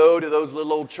 we'd go to those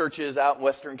little old churches out in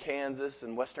western Kansas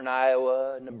and western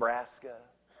Iowa, Nebraska.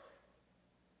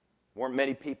 Weren't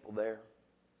many people there.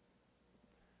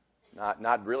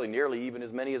 Not really nearly even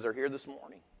as many as are here this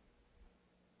morning.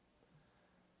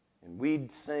 And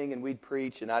we'd sing and we'd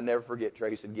preach, and I'd never forget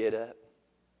Trace would get up.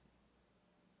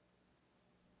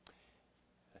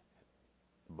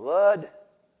 Blood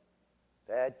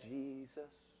that Jesus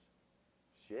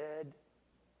shed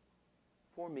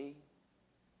for me.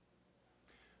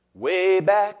 Way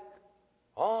back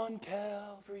on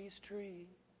Calvary's tree.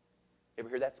 Ever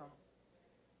hear that song?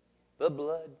 The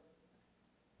blood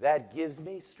that gives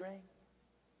me strength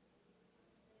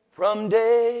from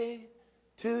day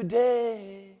to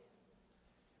day.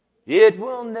 It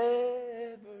will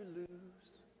never lose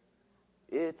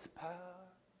its power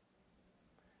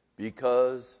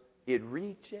because it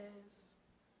reaches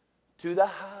to the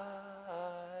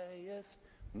highest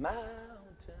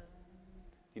mountain.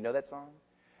 You know that song?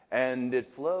 And it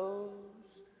flows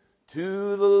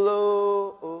to the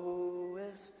lowest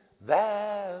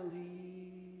valley.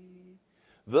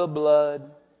 The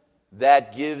blood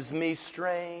that gives me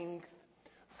strength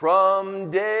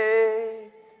from day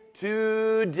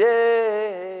to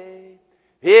day,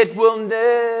 it will never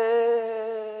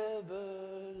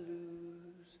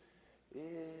lose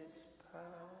its power.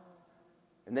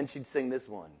 And then she'd sing this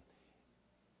one.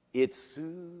 It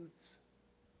soothes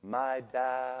my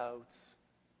doubts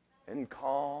and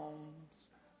calms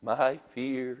my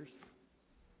fears.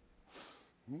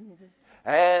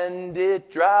 And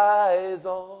it dries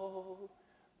all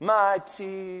my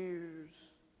tears.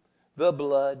 The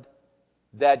blood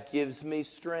that gives me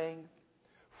strength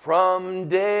from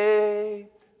day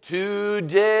to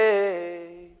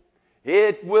day,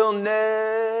 it will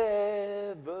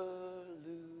never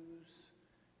lose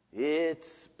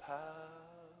its power.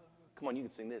 Come on, you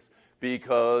can sing this.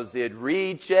 Because it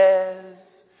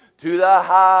reaches to the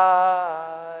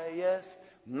highest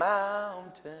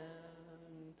mountain,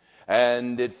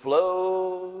 and it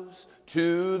flows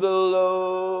to the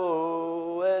lowest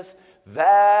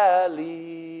valley.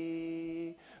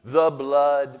 The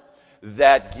blood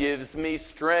that gives me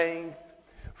strength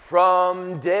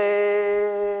from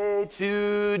day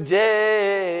to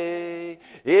day,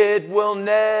 it will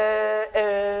never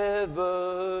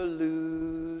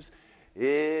lose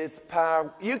its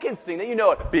power. You can sing that, you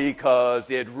know it. Because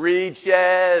it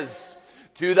reaches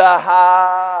to the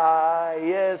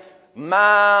highest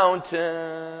mountain,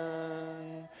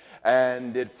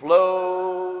 and it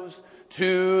flows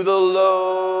to the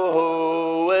lowest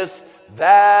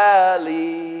valley.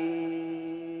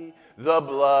 The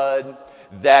blood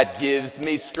that gives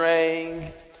me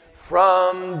strength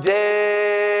from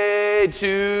day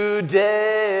to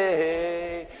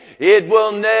day, it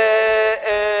will never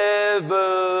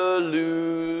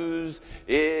lose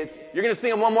its. You're going to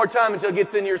sing it one more time until it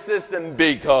gets in your system.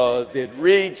 Because it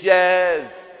reaches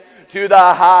to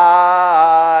the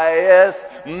highest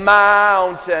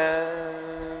mountain,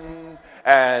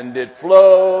 and it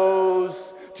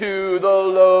flows to the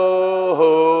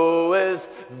lowest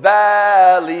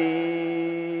valley.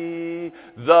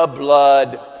 The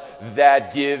blood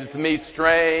that gives me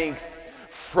strength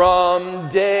from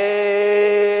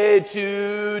day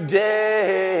to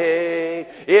day.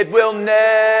 It will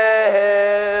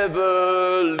never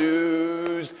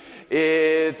lose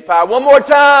its power. One more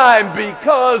time.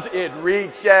 Because it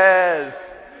reaches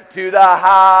to the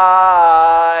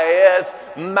highest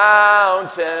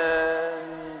mountain,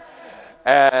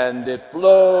 and it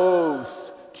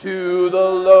flows to the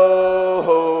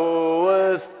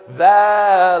lowest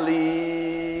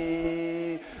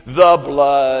valley. The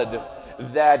blood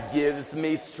that gives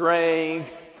me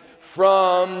strength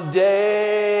from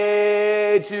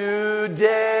day to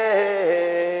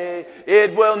day,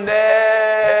 it will never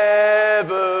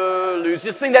lose.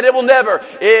 Just sing that. It will never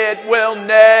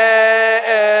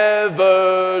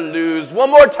lose. One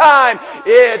more time.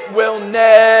 It will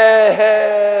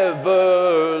never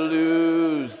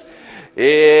lose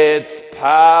its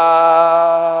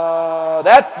power.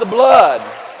 That's the blood.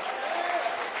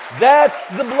 That's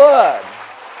the blood.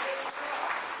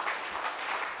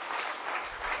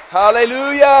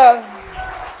 Hallelujah.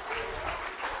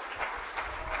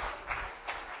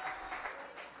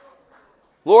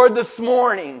 Lord, this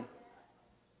morning,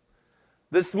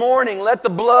 let the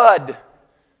blood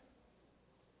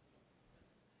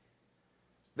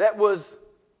that was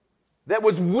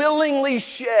willingly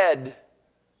shed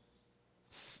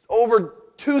over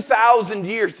 2,000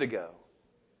 years ago,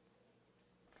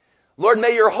 Lord,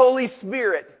 may your Holy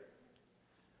Spirit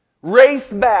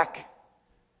race back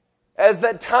as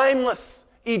that timeless,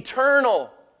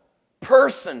 eternal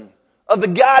person of the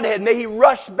Godhead. May He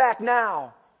rush back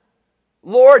now,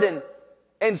 Lord,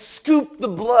 and scoop the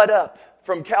blood up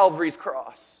from Calvary's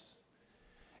cross.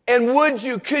 And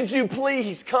could you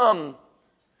please come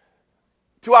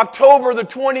to October the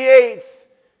 28th,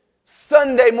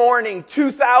 Sunday morning,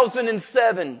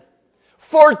 2007,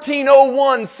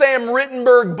 1401 Sam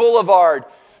Rittenberg Boulevard,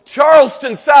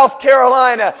 Charleston, South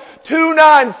Carolina,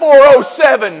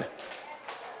 29407.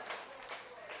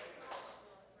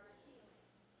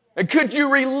 And could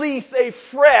you release a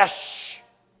fresh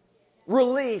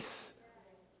release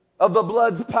of the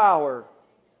blood's power?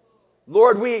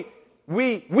 Lord, we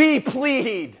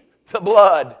plead the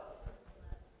blood.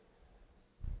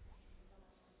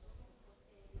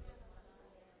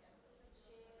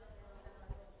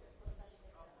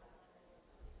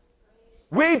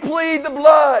 We plead the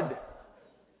blood.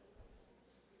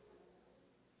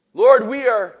 Lord, we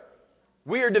are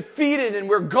defeated and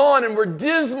we're gone and we're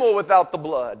dismal without the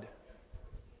blood.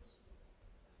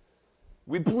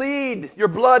 We plead your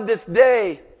blood this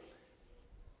day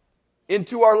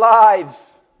into our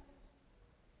lives,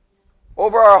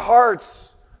 over our hearts,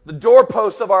 the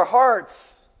doorposts of our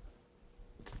hearts,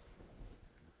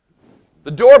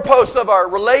 the doorposts of our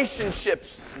relationships,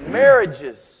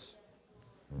 marriages,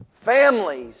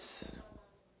 families.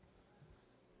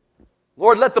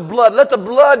 Lord, let the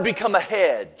blood become a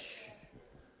hedge.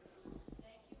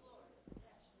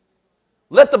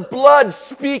 Let the blood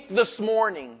speak this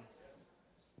morning.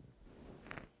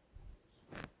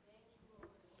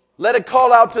 Let it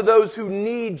call out to those who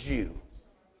need you.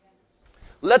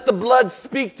 Let the blood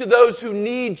speak to those who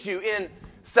need you in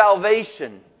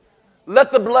salvation.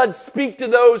 Let the blood speak to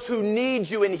those who need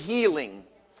you in healing.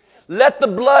 Let the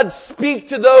blood speak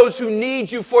to those who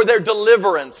need you for their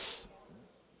deliverance.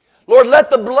 Lord,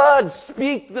 let the blood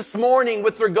speak this morning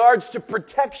with regards to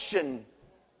protection.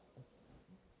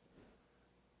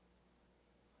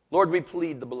 Lord, we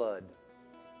plead the blood.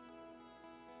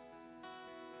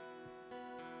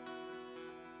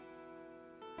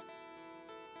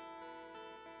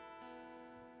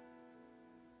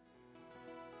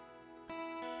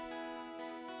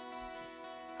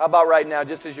 How about right now,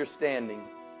 just as you're standing?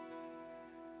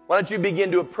 Why don't you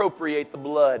begin to appropriate the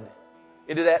blood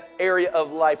into that area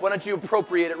of life? Why don't you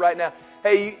appropriate it right now?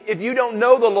 Hey, if you don't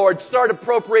know the Lord, start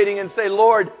appropriating and say,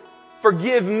 Lord,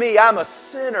 forgive me. I'm a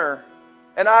sinner.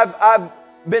 And I've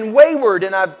been wayward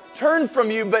and I've turned from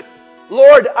you. But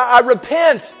Lord, I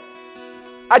repent.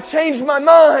 I changed my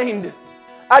mind.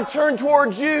 I turn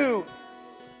towards you.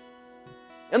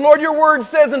 And Lord, your word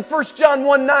says in 1 John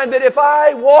 1:9 that if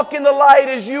I walk in the light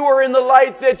as you are in the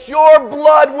light, that your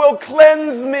blood will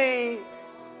cleanse me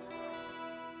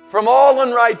from all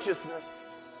unrighteousness.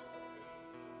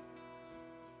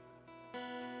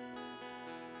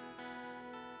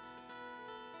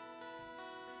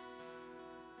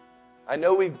 I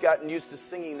know we've gotten used to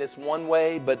singing this one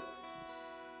way, but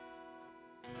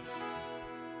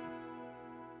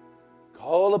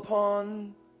call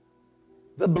upon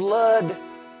the blood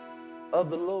of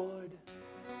the Lord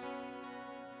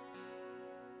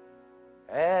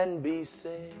and be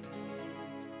saved.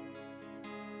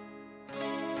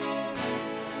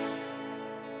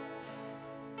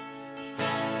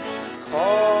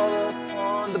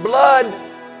 blood.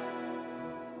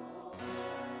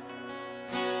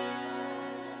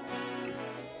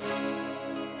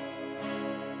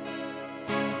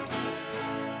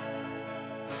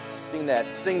 Sing that,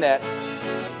 sing that.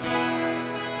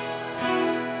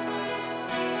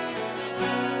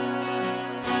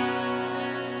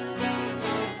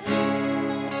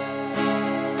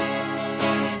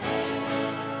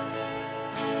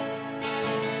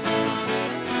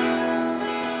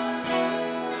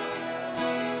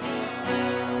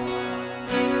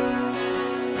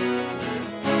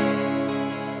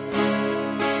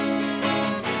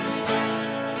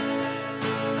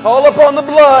 Call upon the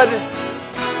blood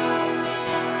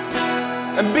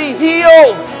and be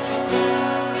healed.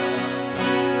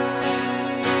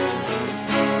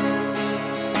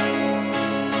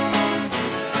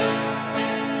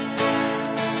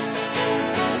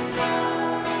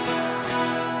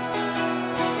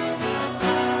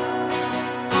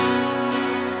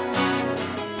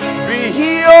 Be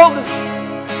healed.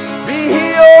 Be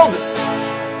healed.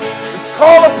 Let's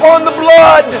call upon the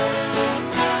blood.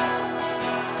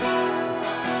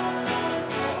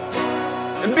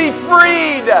 And be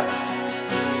freed.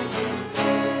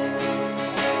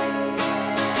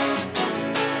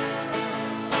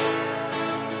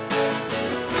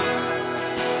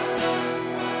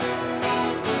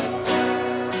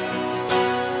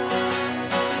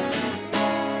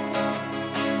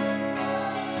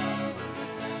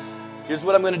 Here's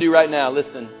what I'm going to do right now.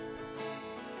 Listen.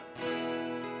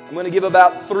 I'm going to give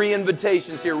about 3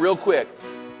 invitations here real quick.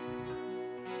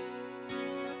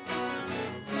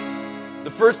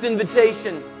 The first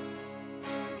invitation,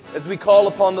 as we call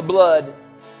upon the blood,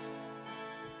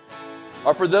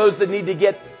 are for those that need to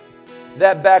get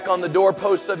that back on the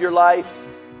doorposts of your life,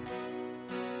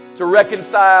 to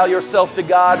reconcile yourself to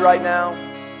God right now.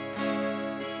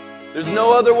 There's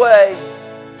no other way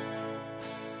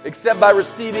except by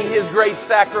receiving His great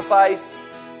sacrifice.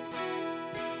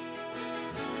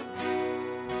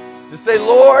 To say,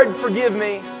 Lord, forgive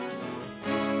me.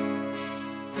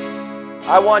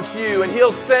 I want you. And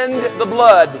He'll send the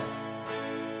blood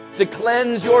to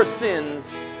cleanse your sins.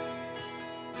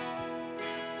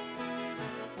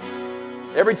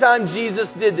 Every time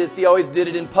Jesus did this, He always did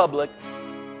it in public.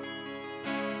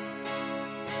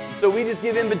 So we just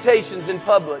give invitations in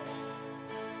public.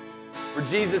 For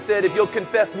Jesus said, if you'll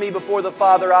confess me before the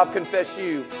Father, I'll confess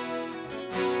you.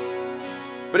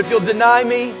 But if you'll deny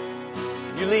me,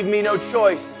 you leave me no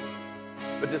choice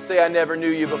but to say I never knew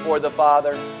you before the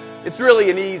Father. It's really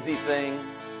an easy thing.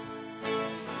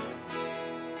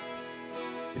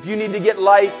 If you need to get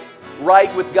life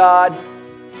right with God,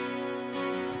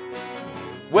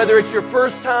 whether it's your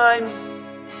first time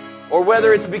or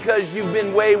whether it's because you've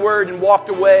been wayward and walked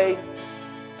away,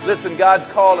 listen, God's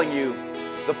calling you.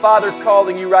 The Father's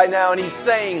calling you right now, and He's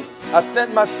saying, I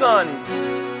sent my Son.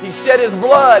 He shed His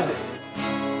blood.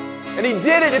 And He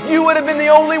did it. If you would have been the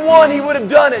only one, He would have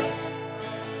done it.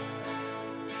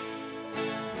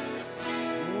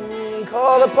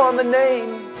 Call upon the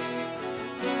name.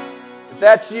 If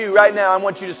that's you right now, I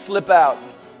want you to slip out.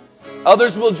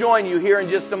 Others will join you here in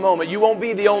just a moment. You won't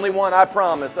be the only one, I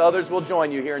promise. Others will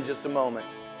join you here in just a moment.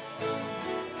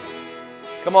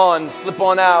 Come on, slip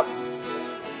on out.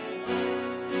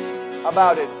 How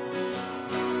about it?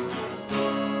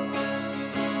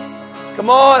 Come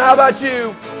on, how about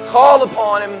you? Call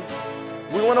upon Him.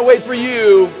 We want to wait for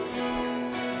you.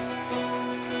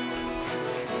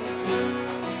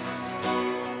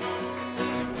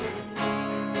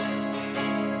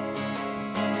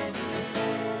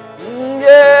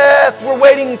 Yes, we're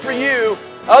waiting for you.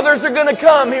 Others are going to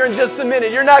come here in just a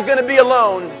minute. You're not going to be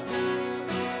alone.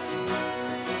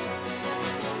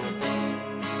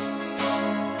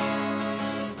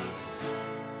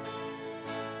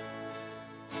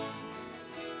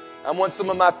 I want some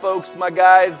of my folks, my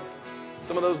guys,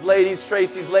 some of those ladies,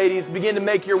 Tracy's ladies, begin to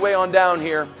make your way on down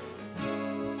here.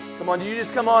 Come on, you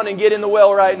just come on and get in the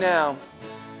well right now.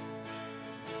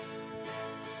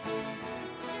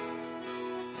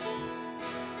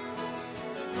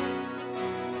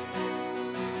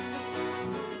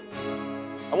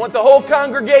 I want the whole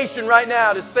congregation right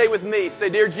now to say with me, say,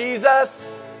 Dear Jesus,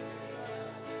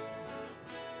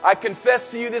 I confess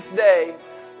to you this day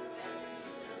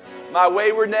my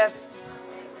waywardness,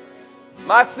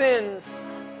 my sins,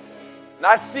 and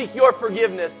I seek your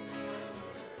forgiveness.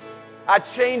 I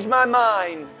change my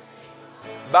mind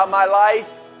about my life,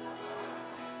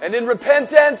 and in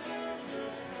repentance,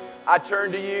 I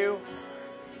turn to you,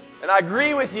 and I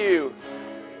agree with you,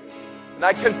 and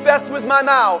I confess with my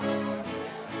mouth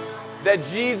that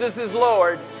Jesus is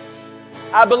Lord.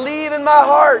 I believe in my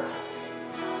heart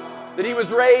that He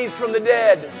was raised from the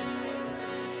dead,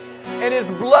 and His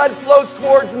blood flows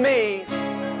towards me,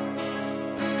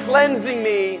 cleansing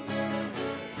me,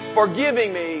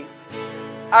 forgiving me.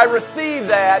 I receive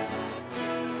that,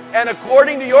 and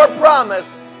according to your promise,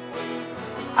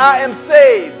 I am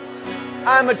saved.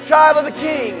 I'm a child of the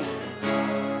King.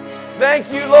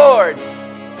 Thank you, Lord,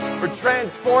 for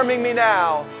transforming me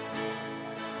now.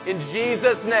 In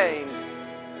Jesus' name,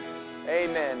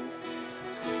 amen.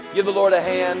 Give the Lord a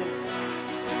hand.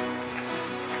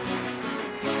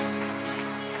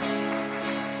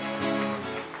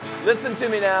 Listen to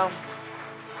me now.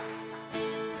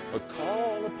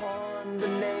 Call upon the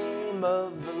name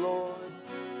of the Lord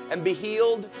and be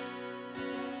healed.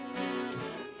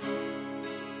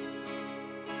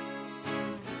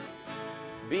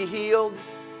 Be healed.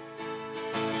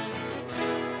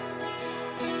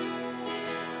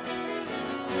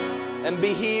 And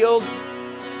be healed.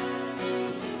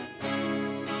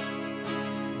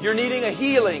 If you're needing a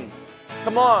healing,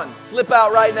 come on, slip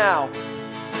out right now.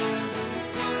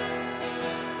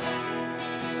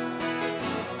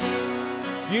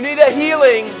 If you need a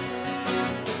healing,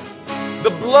 the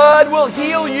blood will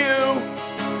heal you.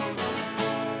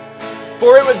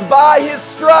 For it was by His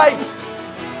stripes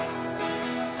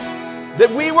that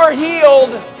we were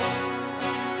healed.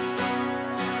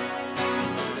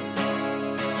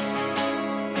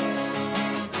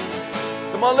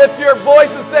 Come on, lift your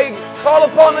voice and say, call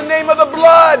upon the name of the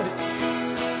blood.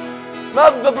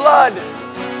 Love the blood.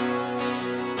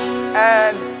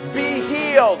 And be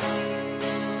healed.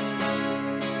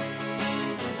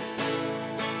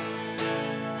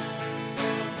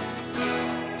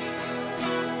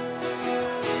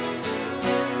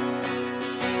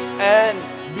 And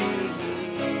be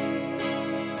healed.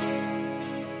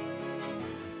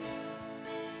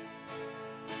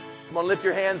 Come on, lift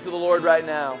your hands to the Lord right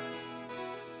now.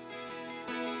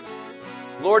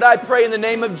 Lord, I pray in the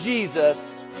name of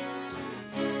Jesus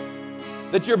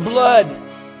that your blood,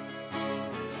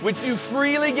 which you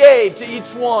freely gave to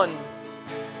each one,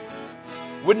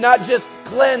 would not just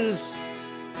cleanse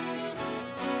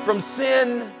from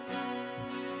sin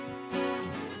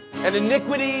and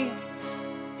iniquity,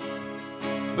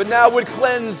 but now would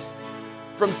cleanse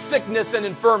from sickness and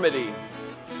infirmity.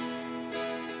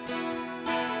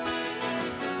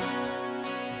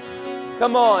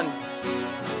 Come on.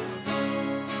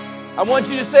 I want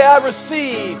you to say, I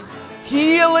receive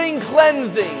healing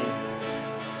cleansing.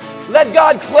 Let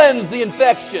God cleanse the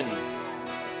infection.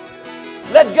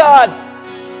 Let God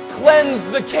cleanse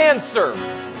the cancer.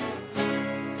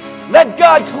 Let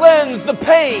God cleanse the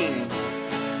pain.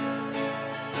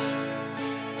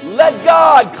 Let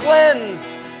God cleanse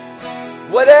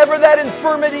whatever that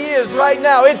infirmity is right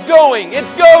now. It's going.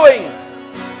 It's going.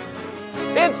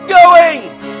 It's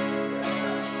going.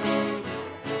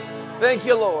 Thank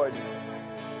you, Lord.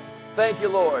 Thank you,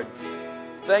 Lord.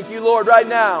 Thank you, Lord, right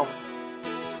now.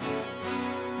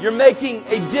 You're making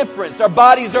a difference. Our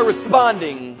bodies are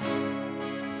responding.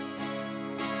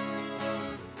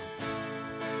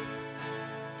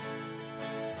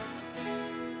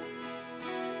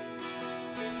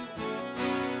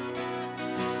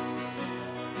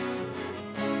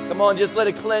 Come on, just let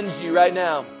it cleanse you right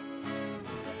now.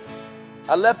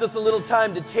 I left us a little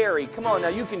time to tarry. Come on, now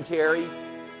you can tarry.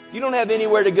 You don't have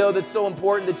anywhere to go that's so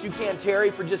important that you can't tarry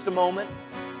for just a moment.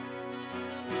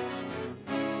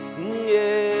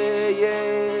 Yeah,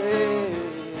 yeah.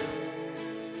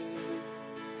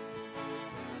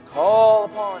 Call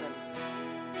upon Him.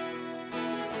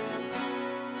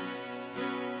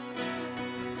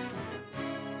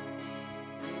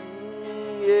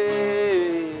 Yeah.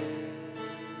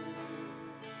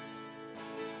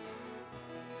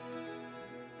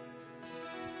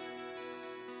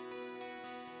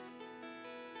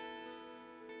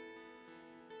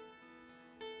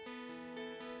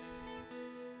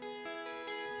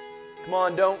 Come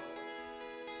on,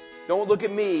 don't look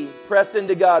at me. Press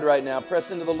into God right now. Press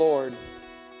into the Lord.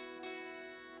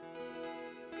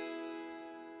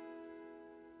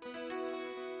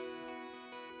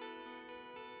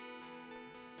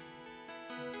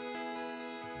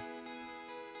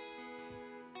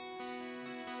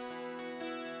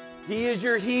 He is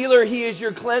your healer. He is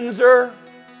your cleanser.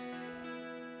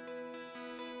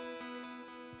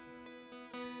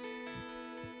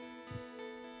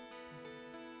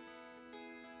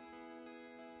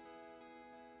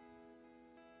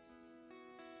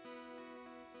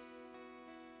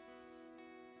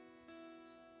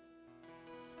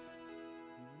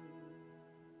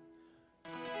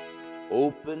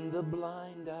 Open the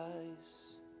blind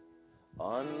eyes,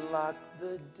 unlock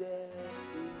the deaf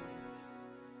ears,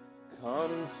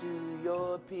 come to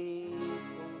your people,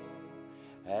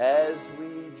 as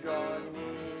we draw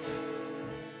near.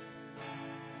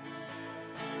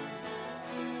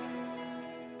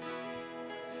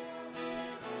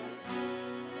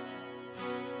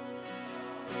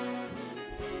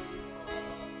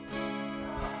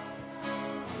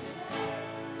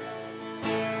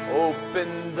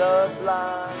 Open the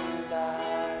blind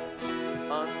eyes,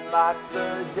 unlock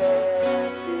the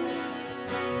deaf ears,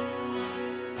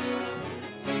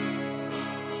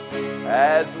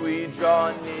 as we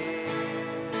draw near.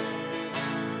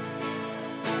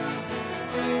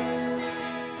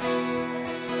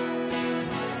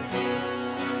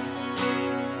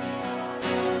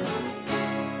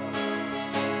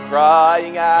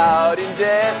 Crying out in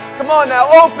death. Come on now,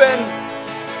 open.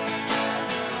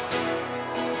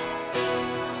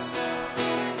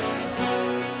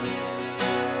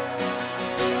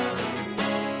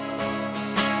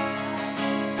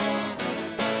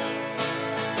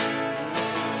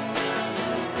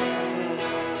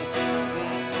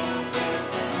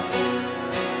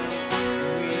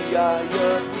 We are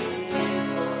your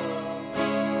people,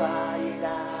 crying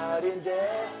out in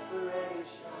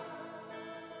desperation.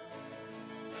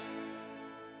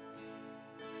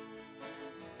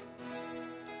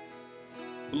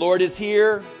 The Lord is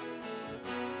here.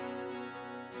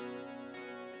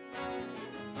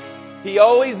 He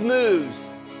always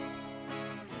moves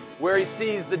where He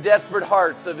sees the desperate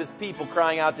hearts of His people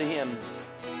crying out to Him.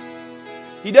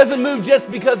 He doesn't move just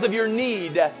because of your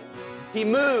need. He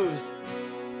moves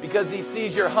because He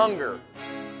sees your hunger.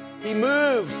 He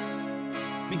moves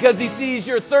because He sees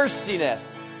your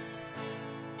thirstiness.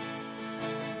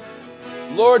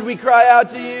 Lord, we cry out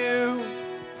to You.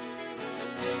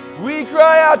 We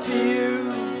cry out to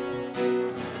You.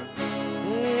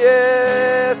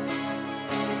 Yes.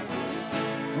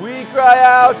 We cry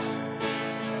out.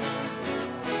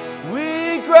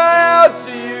 We cry out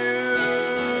to You.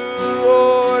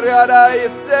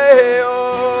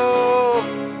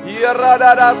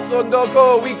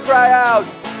 Oh, we cry out.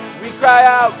 We cry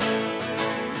out.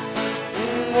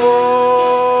 Oh,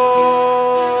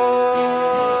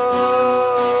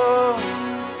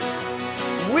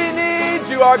 we need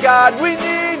You, our God. We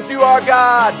need You, our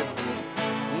God.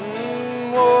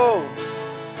 Oh.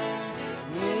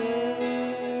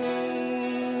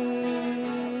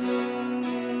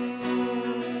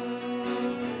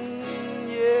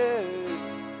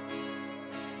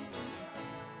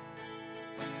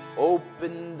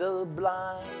 Open the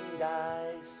blind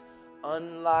eyes,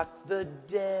 unlock the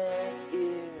deaf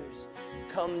ears.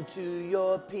 Come to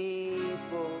Your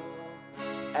people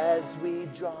as we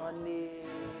draw near.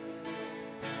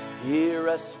 Hear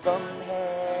us from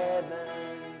heaven,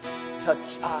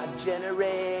 touch our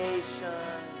generation.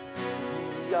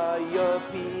 We are Your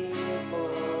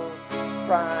people,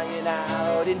 crying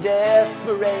out in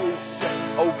desperation.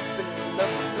 Open the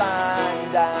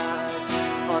blind eyes,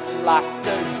 unlock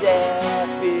the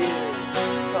deaf ears.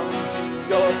 Come to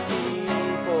Your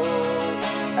people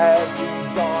as we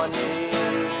draw near.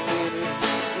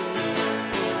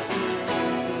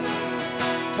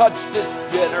 Touch this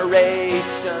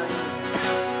generation.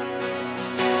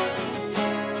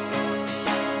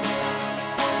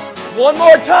 One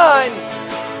more time.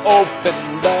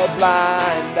 Open the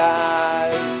blind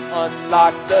eyes,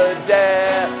 unlock the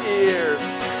deaf ears.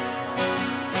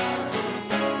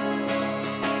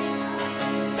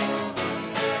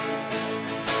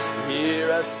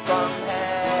 Hear us from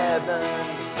heaven,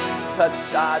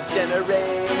 touch our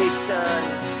generation.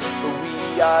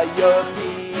 We are Your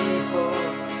people.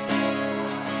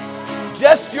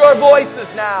 Just your voices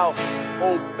now.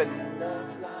 Open the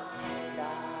blind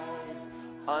eyes,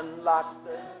 unlock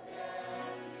the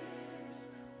ears.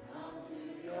 Come to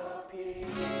Your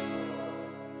people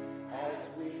as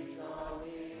we draw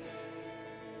near.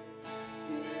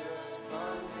 Hear us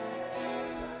from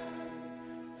heaven,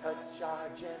 touch our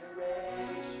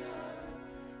generation.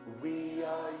 We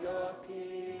are Your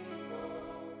people,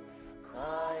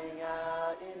 crying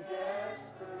out in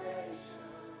desperation.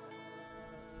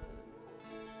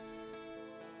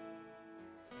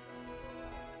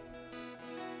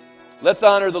 Let's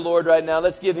honor the Lord right now.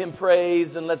 Let's give Him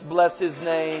praise and let's bless His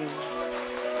name.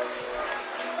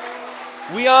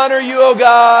 We honor You, O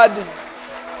God.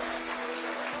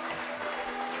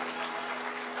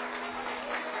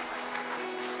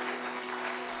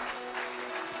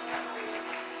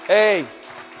 Hey,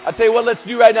 I'll tell you what let's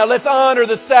do right now. Let's honor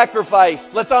the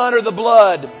sacrifice. Let's honor the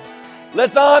blood.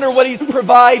 Let's honor what He's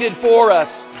provided for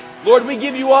us. Lord, we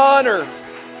give You honor.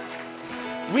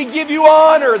 We give You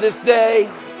honor this day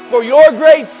for Your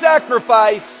great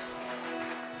sacrifice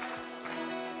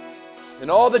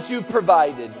and all that You've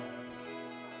provided.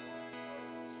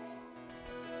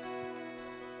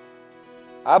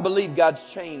 I believe God's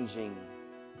changing,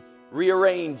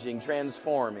 rearranging,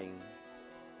 transforming.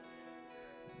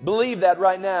 Believe that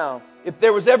right now. If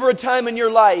there was ever a time in your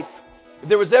life,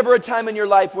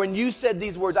 when you said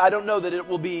these words, I don't know that it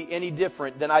will be any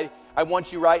different, then I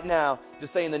want you right now to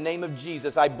say, in the name of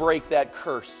Jesus, I break that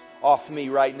curse off me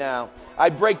right now. I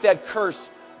break that curse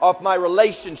off my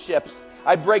relationships.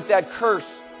 I break that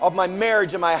curse off my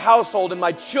marriage and my household and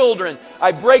my children.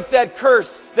 I break that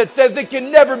curse that says it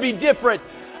can never be different.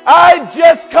 I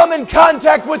just come in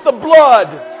contact with the blood.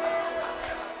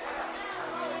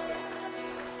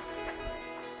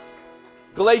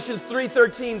 Galatians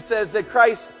 3:13 says that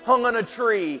Christ hung on a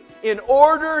tree in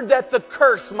order that the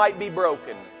curse might be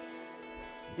broken.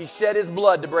 He shed His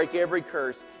blood to break every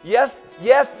curse. Yes,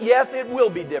 it will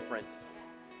be different.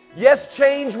 Yes,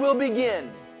 change will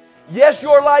begin. Yes,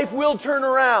 your life will turn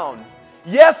around.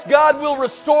 Yes, God will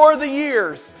restore the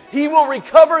years. He will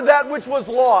recover that which was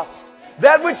lost.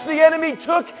 That which the enemy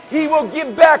took, He will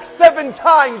give back 7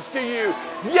 times to you.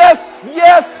 Yes,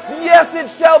 it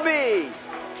shall be.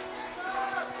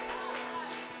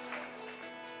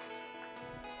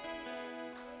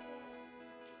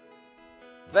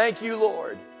 Thank you,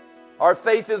 Lord. Our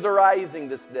faith is arising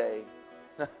this day.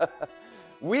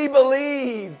 We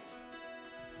believe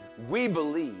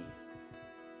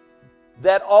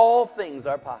that all things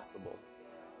are possible.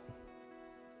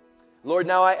 Lord,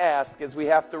 now I ask, as we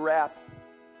have to wrap,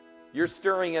 You're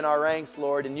stirring in our ranks,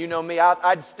 Lord, and you know me,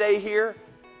 I'd stay here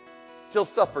till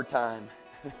supper time.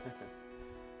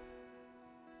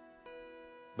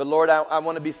 But Lord, I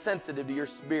want to be sensitive to Your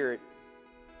Spirit.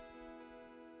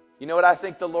 You know what I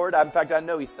think the Lord, in fact, I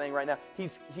know He's saying right now,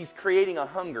 He's creating a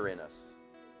hunger in us.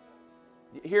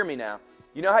 Hear me now.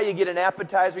 You know how you get an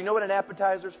appetizer? You know what an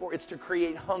appetizer is for? It's to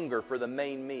create hunger for the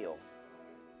main meal.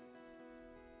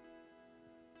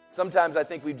 Sometimes I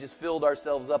think we've just filled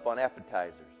ourselves up on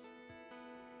appetizers.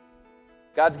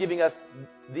 God's giving us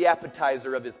the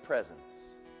appetizer of His presence.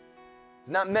 It's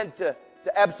not meant to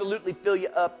absolutely fill you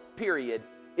up, period.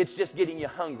 It's just getting you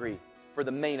hungry for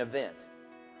the main event.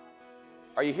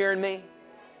 Are you hearing me?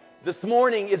 This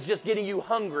morning is just getting you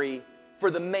hungry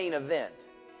for the main event.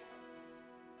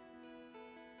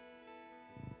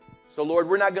 So Lord,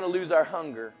 we're not going to lose our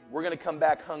hunger. We're going to come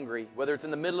back hungry, whether it's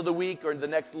in the middle of the week or the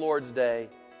next Lord's Day.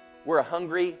 We're a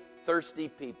hungry, thirsty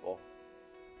people.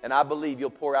 And I believe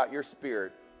You'll pour out Your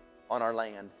Spirit on our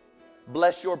land.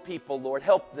 Bless Your people, Lord.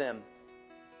 Help them.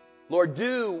 Lord,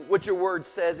 do what Your Word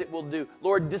says it will do.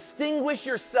 Lord, distinguish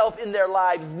Yourself in their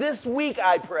lives this week,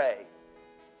 I pray.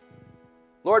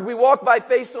 Lord, we walk by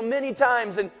faith so many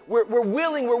times, and we're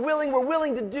willing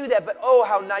to do that, but oh,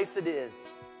 how nice it is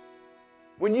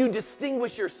when You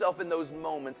distinguish Yourself in those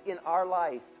moments in our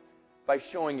life by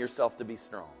showing Yourself to be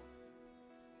strong.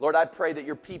 Lord, I pray that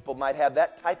Your people might have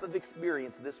that type of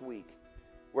experience this week,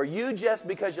 where You, just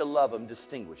because You love them,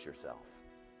 distinguish Yourself.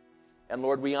 And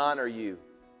Lord, we honor You.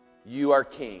 You are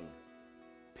King,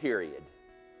 period.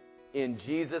 In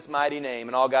Jesus' mighty name.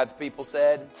 And all God's people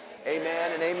said,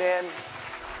 amen and amen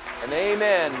and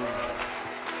amen.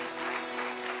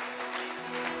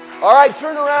 All right,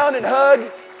 turn around and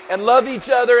hug and love each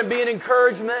other and be an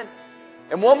encouragement.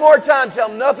 And one more time, tell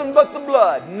them nothing but the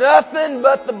blood. Nothing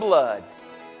but the blood.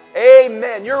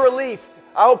 Amen. You're released.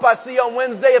 I hope I see you on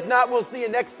Wednesday. If not, we'll see you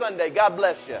next Sunday. God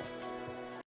bless you.